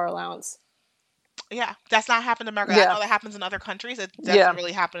getting a car allowance? Yeah, that's not happened in America. I Yeah. know that happens in other countries. It doesn't Yeah.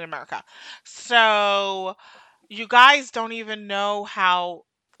 really happen in America. So you guys don't even know how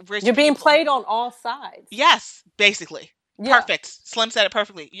rich You're being people. played on all sides. Yes, basically. Yeah. Perfect. Slim said it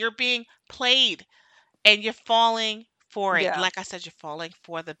perfectly. You're being played and you're falling for it. Yeah. Like I said, you're falling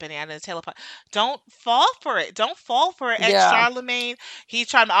for the banana in the tail of pot. Don't fall for it. Don't fall for it. And Yeah. Charlemagne, he's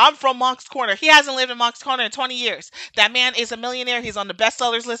trying to, I'm from Moncks Corner. He hasn't lived in Moncks Corner in 20 years. That man is a millionaire. He's on the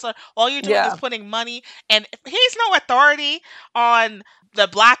bestsellers list. All you're doing Yeah. is putting money, and he's no authority on the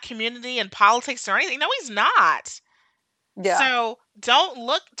black community and politics or anything. No, he's not. Yeah. So don't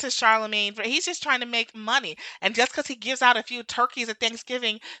look to Charlemagne for, he's just trying to make money. And just because he gives out a few turkeys at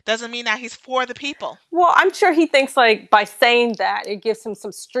Thanksgiving doesn't mean that he's for the people. Well, I'm sure he thinks like by saying that it gives him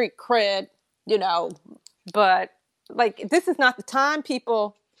some street cred, but like this is not the time,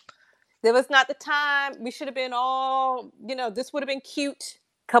 people. There was not the time. We should have been all, this would have been cute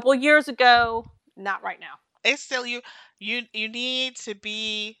a couple of years ago. Not right now. It's still you need to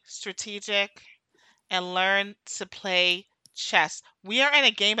be strategic and learn to play chess. We are in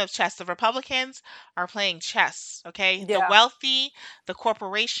a game of chess. The Republicans are playing chess, okay? The Yeah. wealthy, the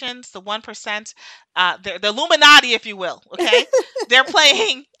corporations, the 1%, the Illuminati, if you will, okay? They're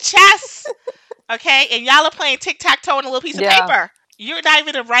playing chess, okay? And y'all are playing tic-tac-toe on a little piece of Yeah. paper. You're not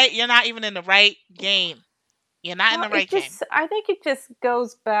even in the right game. You're not in the right game. I think it just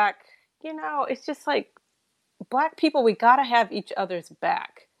goes back, it's just like black people, we got to have each other's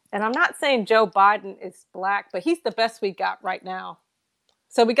back. And I'm not saying Joe Biden is black, but he's the best we got right now.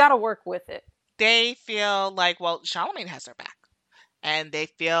 So we got to work with it. They feel like, well, Charlemagne has their back. And they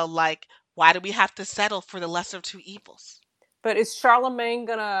feel like, why do we have to settle for the lesser of two evils? But is Charlemagne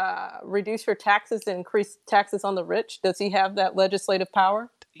going to reduce your taxes and increase taxes on the rich? Does he have that legislative power?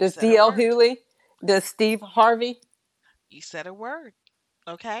 Does D.L. Hughley? Does Steve Harvey? You said a word.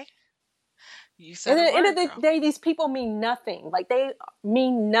 Okay? You At said the a end word, of the day, these people mean nothing. Like, they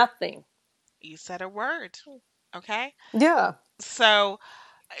mean nothing. You said a word. Okay? Yeah. So,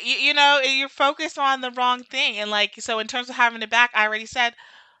 you're focused on the wrong thing. And so in terms of having it back, I already said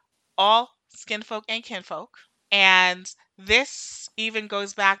all skin folk and kinfolk. And this even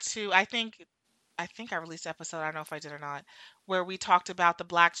goes back to, I think I released an episode, I don't know if I did or not, where we talked about the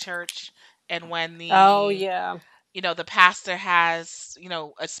black church and when the Oh, yeah. The pastor has,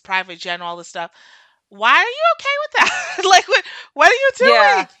 a private jet and all this stuff. Why are you okay with that? Like, what are you doing?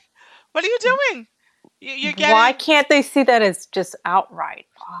 Yeah. What are you doing? You're Why getting, can't they see that as just outright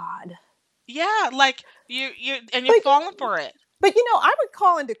odd? yeah, like and you're But falling for it. But I would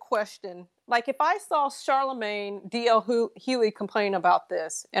call into question, like if I saw Charlemagne D.L. Huey complain about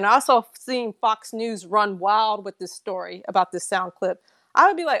this, and I also seen Fox News run wild with this story about this sound clip, I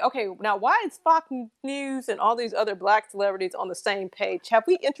would be like, okay, now why is Fox News and all these other black celebrities on the same page? Have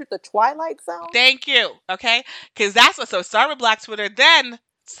we entered the twilight zone? Thank you. Okay, because that's what. So it started with Black Twitter. Then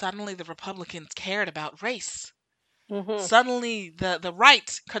suddenly the Republicans cared about race. Mm-hmm. Suddenly the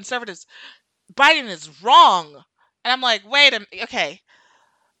right conservatives, Biden is wrong, and I'm like, wait a minute. Okay,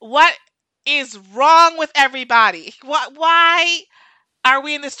 what is wrong with everybody? Why are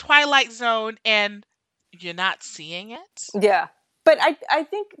we in this twilight zone and you're not seeing it? Yeah. But I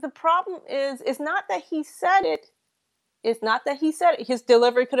think the problem is it's not that he said it. It's not that he said it. His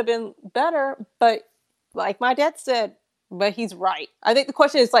delivery could have been better, but like my dad said, but he's right. I think the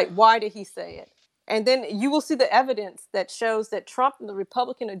question is like, why did he say it? And then you will see the evidence that shows that Trump and the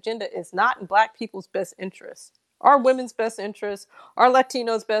Republican agenda is not in black people's best interest. Our women's best interest, our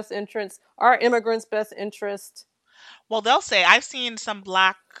Latinos' best interest, our immigrants' best interest. Well, they'll say, I've seen some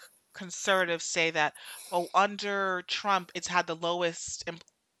black conservatives say that, oh, under Trump, it's had the lowest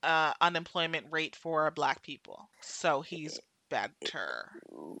unemployment rate for black people. So he's better.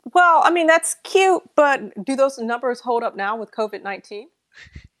 Well, I mean that's cute, but do those numbers hold up now with COVID-19?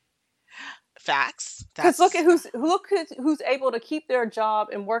 Facts. Because look That's at who's able to keep their job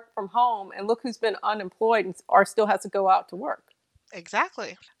and work from home, and look who's been unemployed and or still has to go out to work.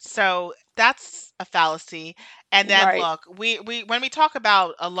 exactly. So that's a fallacy. And then Right. look, we when we talk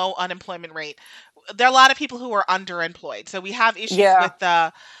about a low unemployment rate, there are a lot of people who are underemployed. So we have issues Yeah.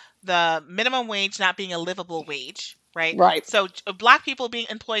 with the minimum wage not being a livable wage, right? Right. So black people being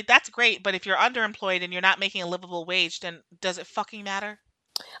employed, that's great, but if you're underemployed and you're not making a livable wage, then does it fucking matter?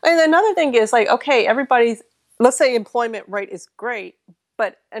 And another thing is like, okay, everybody's, let's say employment rate is great,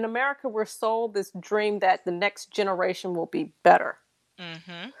 but in America we're sold this dream that the next generation will be better.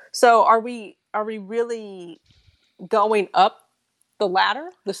 Mhm. So are we really going up the ladder,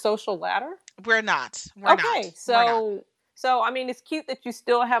 the social ladder? We're not. We're not. Okay, We're not. so I mean, it's cute that you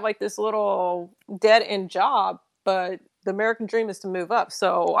still have like this little dead end job, but the American dream is to move up.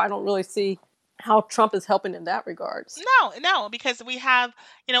 So I don't really see how Trump is helping in that regards. No, no, because we have,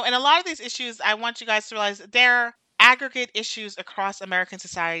 and a lot of these issues, I want you guys to realize that they're aggregate issues across American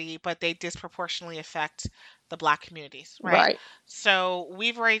society, but they disproportionately affect the black communities, right? Right. So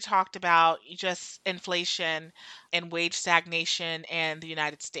we've already talked about just inflation and wage stagnation in the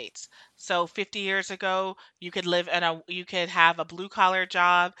United States. So 50 years ago, you could have a blue collar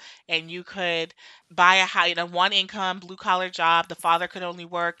job and you could buy a house, one income blue collar job. The father could only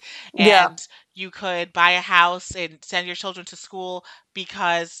work, Yeah. and you could buy a house and send your children to school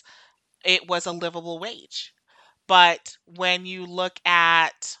because it was a livable wage. But when you look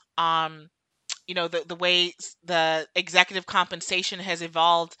at the way the executive compensation has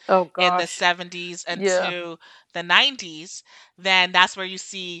evolved Oh in the gosh. 70s Yeah. into the 90s, then that's where you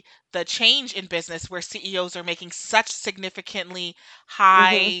see the change in business where CEOs are making such significantly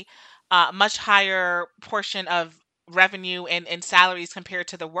Mhm. high, much higher portion of revenue and salaries compared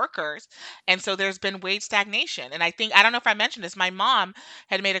to the workers. And so there's been wage stagnation. And I don't know if I mentioned this, my mom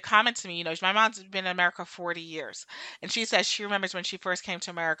had made a comment to me. My mom's been in America 40 years. And she says she remembers when she first came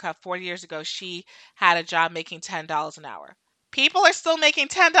to America 40 years ago, she had a job making $10 an hour. People are still making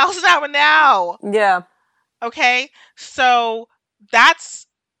 $10 an hour now. Yeah. Okay. So that's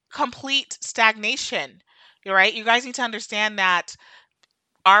complete stagnation. You're right. You guys need to understand that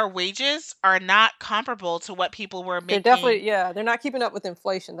our wages are not comparable to what people were They're making. definitely, yeah, they're not keeping up with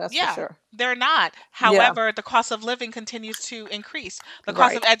inflation, that's for Yeah, sure. they're not. Yeah. However, the cost of living continues to increase. The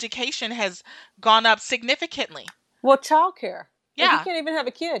cost of Right. education has gone up significantly. Well, childcare. Like you Yeah. can't even have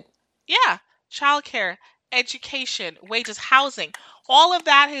a kid. Yeah, childcare, education, wages, housing, all of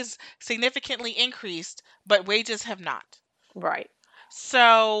that has significantly increased, but wages have not. Right.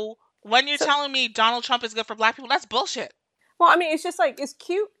 So when you're So, telling me Donald Trump is good for black people, that's bullshit. well, I mean, it's just like it's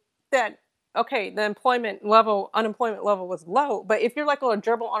cute that okay, the unemployment level was low, but if you're like on a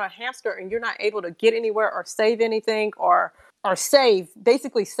gerbil on a hamster and you're not able to get anywhere or save anything or save,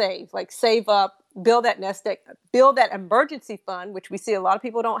 basically save up, build that nest egg, build that emergency fund, which we see a lot of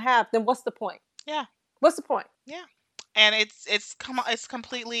people don't have, then what's the point? Yeah, What's the point? yeah. And it's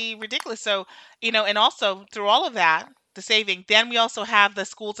completely ridiculous. So, and also through all of that, the saving, then we also have the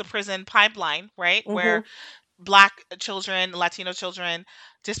school to prison pipeline, right? Where Mm-hmm. black children, Latino children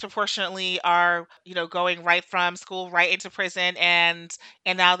disproportionately are, going right from school right into prison and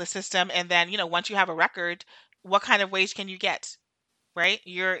out of the system. And then, once you have a record, what kind of wage can you get? right?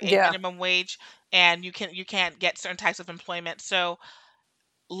 You're in Yeah. minimum wage, and you can't get certain types of employment. So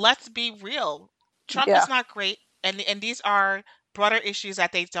let's be real. Trump Yeah. is not great, and these are broader issues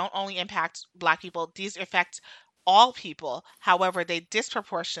that they don't only impact Black people. These affect all people. However, they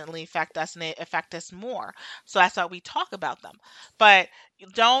disproportionately affect us, and they affect us more. So that's why we talk about them. But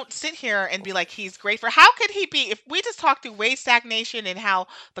don't sit here and be like he's great for. How could he be? If we just talk through wage stagnation and how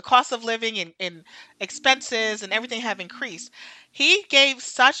the cost of living and expenses and everything have increased, he gave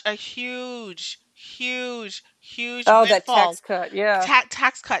such a huge Oh, that windfall, tax cut. Yeah.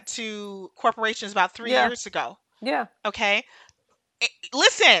 tax cut to corporations about three Yeah. years ago. Yeah. Okay,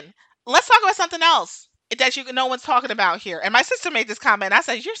 listen, let's talk about something else that no one's talking about here. And my sister made this comment. I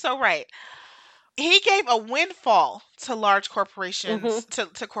said, "You're so right." He gave a windfall to large corporations,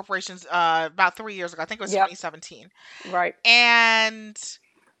 Mhm. to corporations, about 3 years ago. I think it was Yep. 2017, Right. and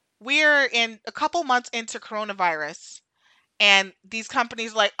we're in a couple months into coronavirus. And these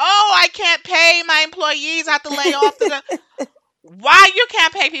companies like, oh, I can't pay my employees. I have to lay off. Why you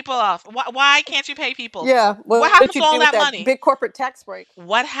can't pay people off? Why can't you pay people? Yeah. What What happened did to you all do with that that money? big corporate tax break?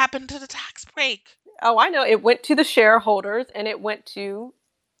 What happened to the tax break? Oh, I know. It went to the shareholders and it went to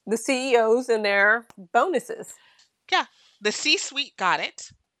the CEOs and their bonuses. Yeah, the C-suite got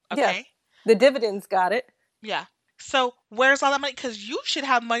it. Yes. Okay. The dividends got it. Yeah. So where's all that money? Because you should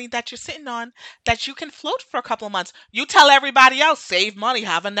have money that you're sitting on that you can float for a couple of months. You tell everybody else, save money,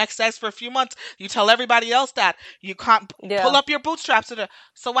 have a next for a few months. You tell everybody else that you can't pull Yeah. up your bootstraps.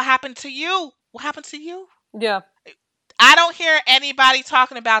 So what happened to you? What happened to you? Yeah. I don't hear anybody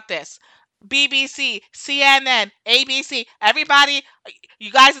talking about this. BBC, CNN, ABC, everybody,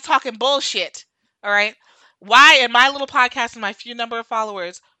 you guys are talking bullshit. All right. Why in my little podcast and my few number of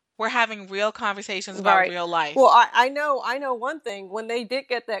followers, we're having real conversations about Right. real life? Well, I know one thing. When they did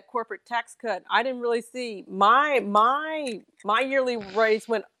get that corporate tax cut, I didn't really see my yearly raise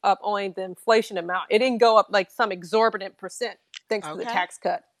went up only the inflation amount. It didn't go up like some exorbitant percent thanks to the Okay. tax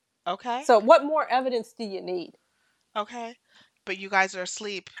cut. Okay. So what more evidence do you need? Okay. But you guys are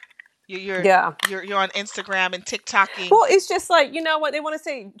asleep. You're Yeah. you're on Instagram and TikToking. Well, it's just like, you know what they want to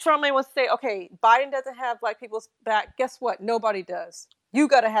say. Trump may want to say, okay, Biden doesn't have Black people's back. Guess what? Nobody does. You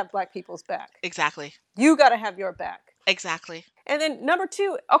got to have Black people's back. Exactly. You got to have your back. Exactly. And then number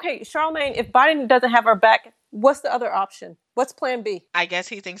two, okay, Charlemagne, if Biden doesn't have our back, what's the other option? What's plan B? I guess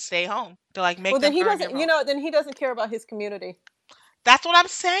he thinks stay home. They're like, make Well, then them he earn your doesn't, you vote. know, then he doesn't care about his community. That's what I'm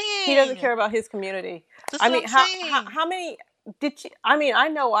saying. He doesn't care about his community. That's I what mean, I'm saying. how many did you, I mean, I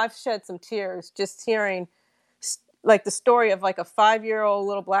know I've shed some tears just hearing like the story of like a 5-year-old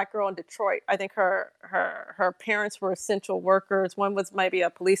little Black girl in Detroit. I think her parents were essential workers. One was maybe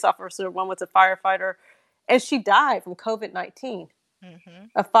a police officer, one was a firefighter, and she died from COVID-19. Mm-hmm.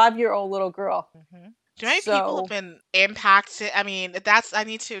 A 5-year-old little girl. Mm-hmm. Do many people have been impacted? I mean, I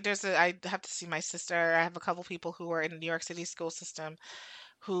need to. I have to see my sister. I have a couple people who are in the New York City school system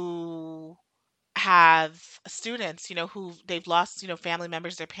who have students, who they've lost, family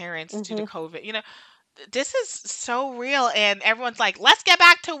members, their parents due to COVID. This is so real, and everyone's like, "Let's get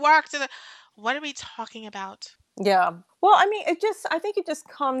back to work." What are we talking about? Yeah. Well, I mean, I think it just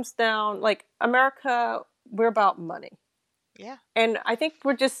comes down like America, we're about money. Yeah. And I think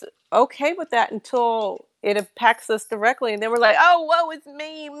we're just okay with that until it impacts us directly. And then we're like, oh, woe is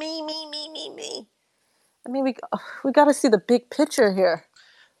me, me, me, me, me, me. I mean, we got to see the big picture here.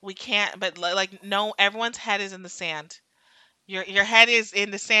 We can't, but like, no, everyone's head is in the sand. Your head is in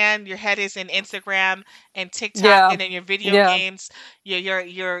the sand. Your head is in Instagram and TikTok, and in your video games.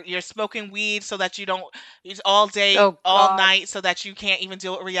 You're smoking weed so that you don't. It's all day, all night, so that you can't even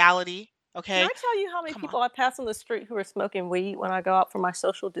deal with reality. Okay. Can I tell you how many people I pass on the street who are smoking weed when I go out for my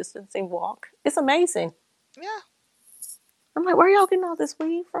social distancing walk? It's amazing. Yeah. I'm like, where y'all getting all this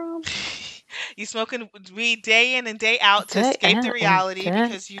weed from? You smoking weed day in and day out to escape the reality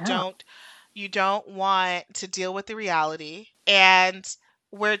because you don't want to deal with the reality, and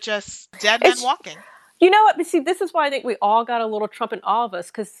we're just dead men walking. You know what? But see, this is why I think we all got a little Trump in all of us,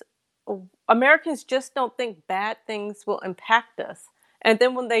 because Americans just don't think bad things will impact us. And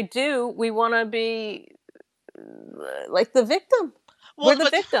then when they do, we want to be like the victim. We're the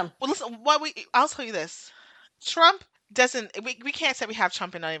victim. Well, listen, I'll tell you this. Trump doesn't, we can't say we have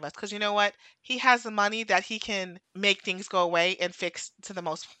Trump in any of us, because you know what? He has the money that he can make things go away and fix to the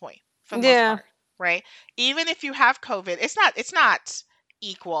most point. For the most part, right? Even if you have COVID, it's not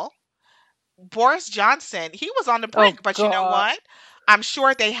equal. Boris Johnson, he was on the brink, but you know what? I'm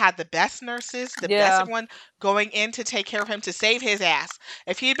sure they had the best nurses, the best everyone going in to take care of him, to save his ass.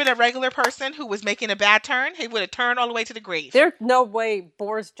 If he'd been a regular person who was making a bad turn, he would have turned all the way to the grave. There's no way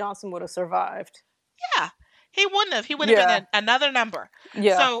Boris Johnson would have survived. Yeah. He wouldn't have. He would have been Yeah. another number.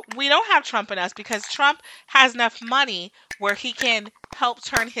 Yeah. So we don't have Trump in us because Trump has enough money where he can help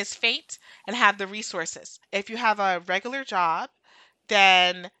turn his fate and have the resources. If you have a regular job,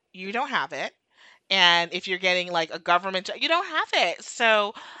 then you don't have it. And if you're getting like a government job, you don't have it.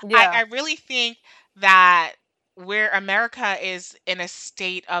 So Yeah. I really think that where America is in a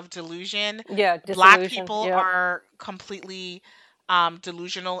state of delusion, Yeah. Black Disillusion. people Yep. are completely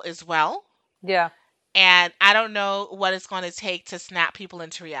delusional as well. Yeah. And I don't know what it's going to take to snap people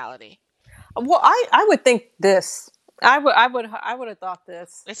into reality. Well, I would think this. I would have thought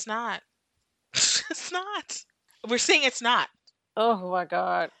this. It's not. It's not. We're seeing it's not. Oh my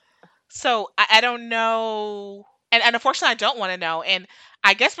God. So I don't know. And unfortunately I don't want to know. And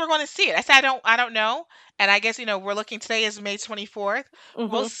I guess we're going to see it. I said I don't know. And I guess, we're looking, today is May 24th.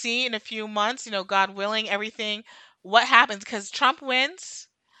 We'll Mhm. see in a few months, God willing, everything, what happens, because Trump wins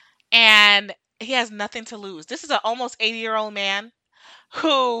and he has nothing to lose. This is an almost 80-year-old man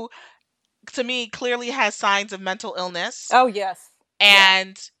who, to me, clearly has signs of mental illness. Oh yes. Yeah.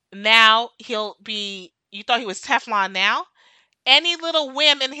 And now he'll be, you thought he was Teflon now? Any little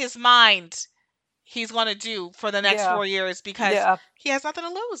whim in his mind, he's going to do for the next Yeah. 4 years because Yeah. he has nothing to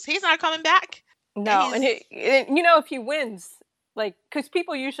lose. He's not coming back. And No, and if he wins, like, because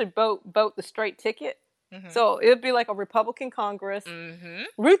people usually vote the straight ticket, so it'd be like a Republican Congress.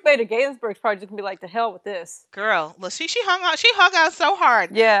 Ruth Bader Ginsburg's probably just gonna be like, "The hell with this." Girl, look, she hung out. She hung out so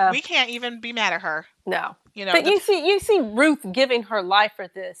hard. Yeah. We can't even be mad at her. No. You know, But you see Ruth giving her life for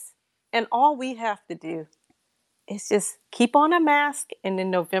this, and all we have to do is just keep on a mask, and in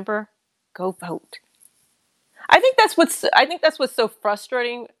November, go vote. I think that's what's so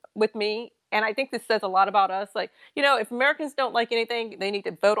frustrating with me, and I think this says a lot about us. Like, if Americans don't like anything, they need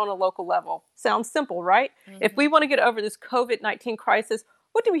to vote on a local level. Sounds simple, right? If we want to get over this COVID-19 crisis,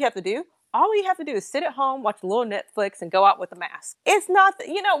 what do we have to do? All we have to do is sit at home, watch a little Netflix, and go out with a mask. It's not,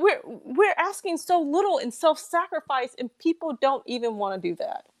 we're asking so little in self-sacrifice, and people don't even want to do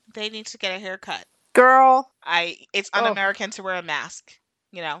that. They need to get a haircut. Girl, it's un-American to wear a mask.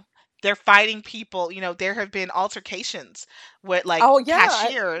 They're fighting people. There have been altercations with like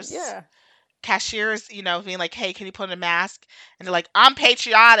cashiers. Cashiers, being like, "Hey, can you put on a mask?" And they're like, "I'm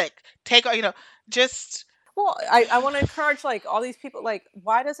patriotic. Take, just." Well, I want to encourage like all these people. Like,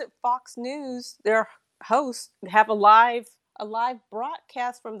 why doesn't Fox News, their host, have a live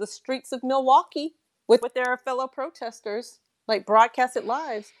broadcast from the streets of Milwaukee with their fellow protesters? Like, broadcast it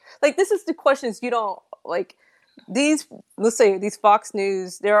live. Like, this is the questions you don't like. Let's say these Fox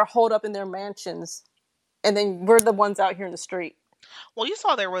News, they're holed up in their mansions, and then we're the ones out here in the street. Well, you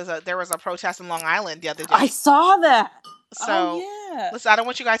saw there was a protest in Long Island the other day. I saw that. So, yeah. Listen, I don't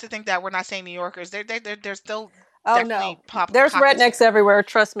want you guys to think that we're not saying New Yorkers. They're still definitely there's rednecks everywhere.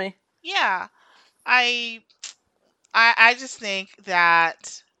 Trust me. Yeah, I just think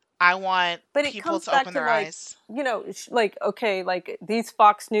that I want people to open their eyes. Okay, like these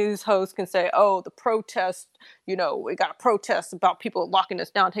Fox News hosts can say, "Oh, the protest, we got a protest about people locking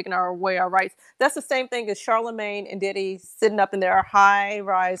us down, taking away our rights." That's the same thing as Charlemagne and Diddy sitting up in their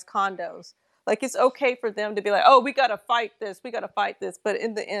high-rise condos. Like, it's okay for them to be like, "Oh, we got to fight this. We got to fight this." But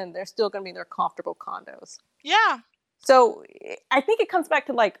in the end, they're still going to be in their comfortable condos. Yeah. So I think it comes back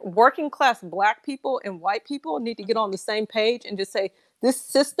to like working class Black people and white people need to get on the same page and just say, this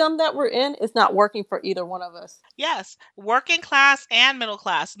system that we're in is not working for either one of us. Yes. Working class and middle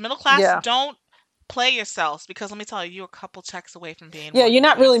class. Middle class, don't play yourselves, because let me tell you, you're a couple checks away from being you're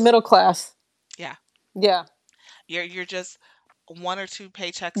not really middle class. Yeah. Yeah. You're just one or two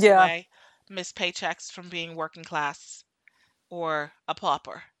paychecks away, missed paychecks from being working class or a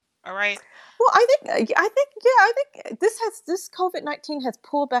pauper. All right. Well, I think this COVID-19 has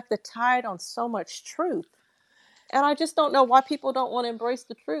pulled back the tide on so much truth. And I just don't know why people don't want to embrace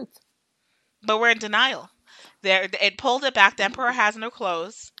the truth. But we're in denial. It pulled it back. The emperor has no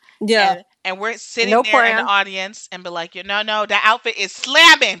clothes. Yeah. And we're sitting there in the audience and be like, no, that outfit is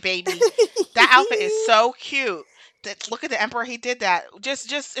slamming, baby. That outfit is so cute. Look at the emperor. He did that.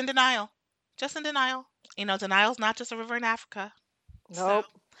 Just in denial. Just in denial. Denial's not just a river in Africa. Nope. So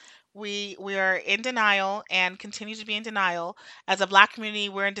we are in denial and continue to be in denial. As a Black community,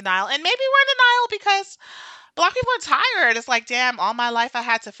 we're in denial. And maybe we're in denial because Black people are tired. It's like, damn, all my life I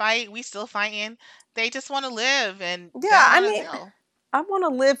had to fight. We still fighting. They just want to live. And I want to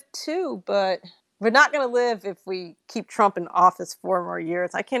live too, but we're not going to live if we keep Trump in office 4 more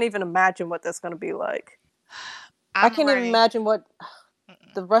years. I can't even imagine what that's going to be like. I can't even imagine what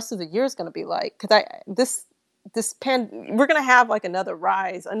the rest of the year is going to be like. Because we're going to have like another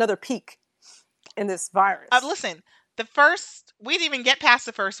rise, another peak in this virus. Listen, we didn't even get past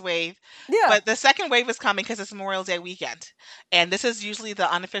the first wave, Yeah. but the second wave is coming because it's Memorial Day weekend. And this is usually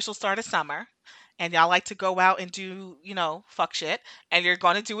the unofficial start of summer. And y'all like to go out and do, fuck shit. And you're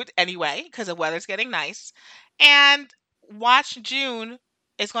going to do it anyway because the weather's getting nice. And watch June.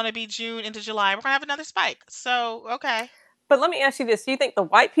 It's going to be June into July. We're going to have another spike. So, okay. But let me ask you this. Do you think the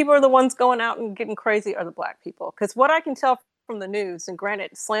white people are the ones going out and getting crazy, or the black people? Because what I can tell from the news, and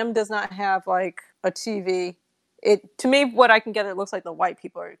granted, Slim does not have like a TV. To me, what I can get, it looks like the white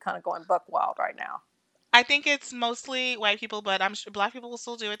people are kind of going buck wild right now. I think it's mostly white people, but I'm sure black people will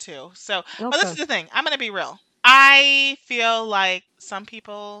still do it too. So, but this is the thing. I'm going to be real. I feel like some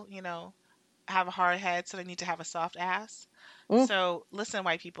people, have a hard head, so they need to have a soft ass. So listen,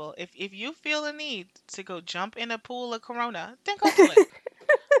 white people, if you feel a need to go jump in a pool of Corona, then go do it.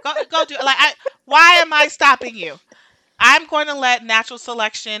 go do it. Like, why am I stopping you? I'm going to let natural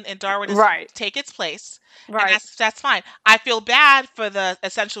selection and Darwinism take its place. Right. And that's fine. I feel bad for the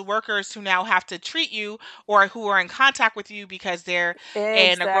essential workers who now have to treat you or who are in contact with you because they're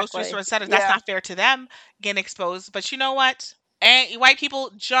in a grocery store, etc. That's not fair to them getting exposed. But you know what? And white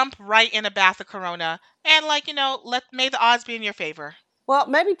people jump right in a bath of Corona and may the odds be in your favor. Well,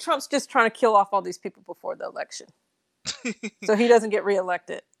 maybe Trump's just trying to kill off all these people before the election. So he doesn't get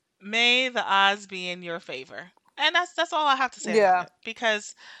reelected. May the odds be in your favor. And that's all I have to say about it.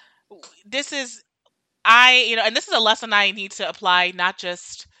 Because this is and this is a lesson I need to apply not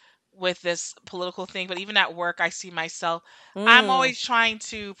just with this political thing, but even at work, I see myself. I'm always trying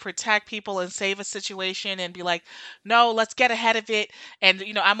to protect people and save a situation and be like, no, let's get ahead of it. And,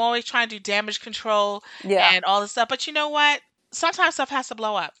 I'm always trying to do damage control and all this stuff. But you know what? Sometimes stuff has to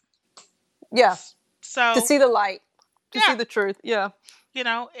blow up. Yeah. So to see the light, to see the truth. Yeah.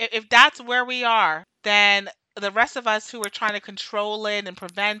 If that's where we are, then the rest of us who are trying to control it and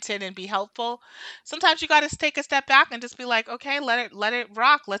prevent it and be helpful, sometimes you got to take a step back and just be like, okay, let it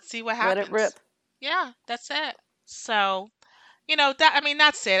rock. Let's see what happens. Let it rip. Yeah, that's it. So,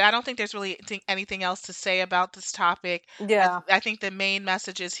 that's it. I don't think there's really anything else to say about this topic. Yeah. I think the main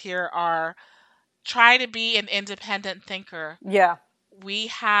messages here are try to be an independent thinker. Yeah. We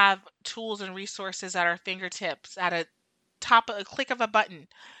have tools and resources at our fingertips at a click of a button.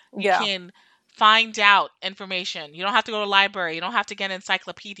 You can find out information. You don't have to go to a library. You don't have to get an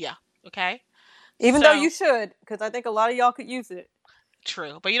encyclopedia. Okay? Even though you should, because I think a lot of y'all could use it.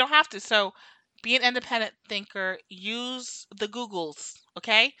 True. But you don't have to. So be an independent thinker. Use the Googles.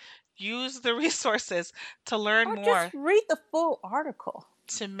 Okay? Use the resources to learn more. Just read the full article.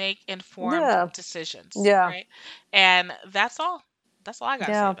 To make informed decisions. Yeah. Right? And that's all. That's all I got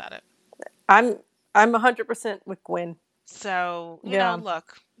to say about it. I'm 100% with Gwen. So,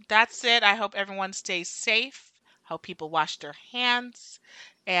 look, that's it. I hope everyone stays safe. Hope people wash their hands.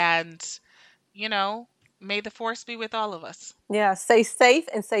 And, may the force be with all of us. Yeah, stay safe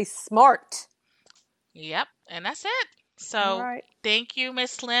and stay smart. Yep, and that's it. So, thank you,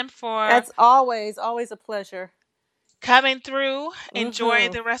 Miss Slim, for... That's always a pleasure. Coming through. Enjoy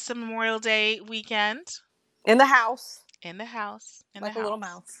the rest of Memorial Day weekend. In the house. In the house. Like a little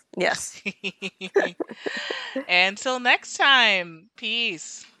mouse. Yes. Until next time.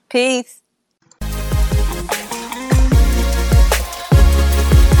 Peace. Peace.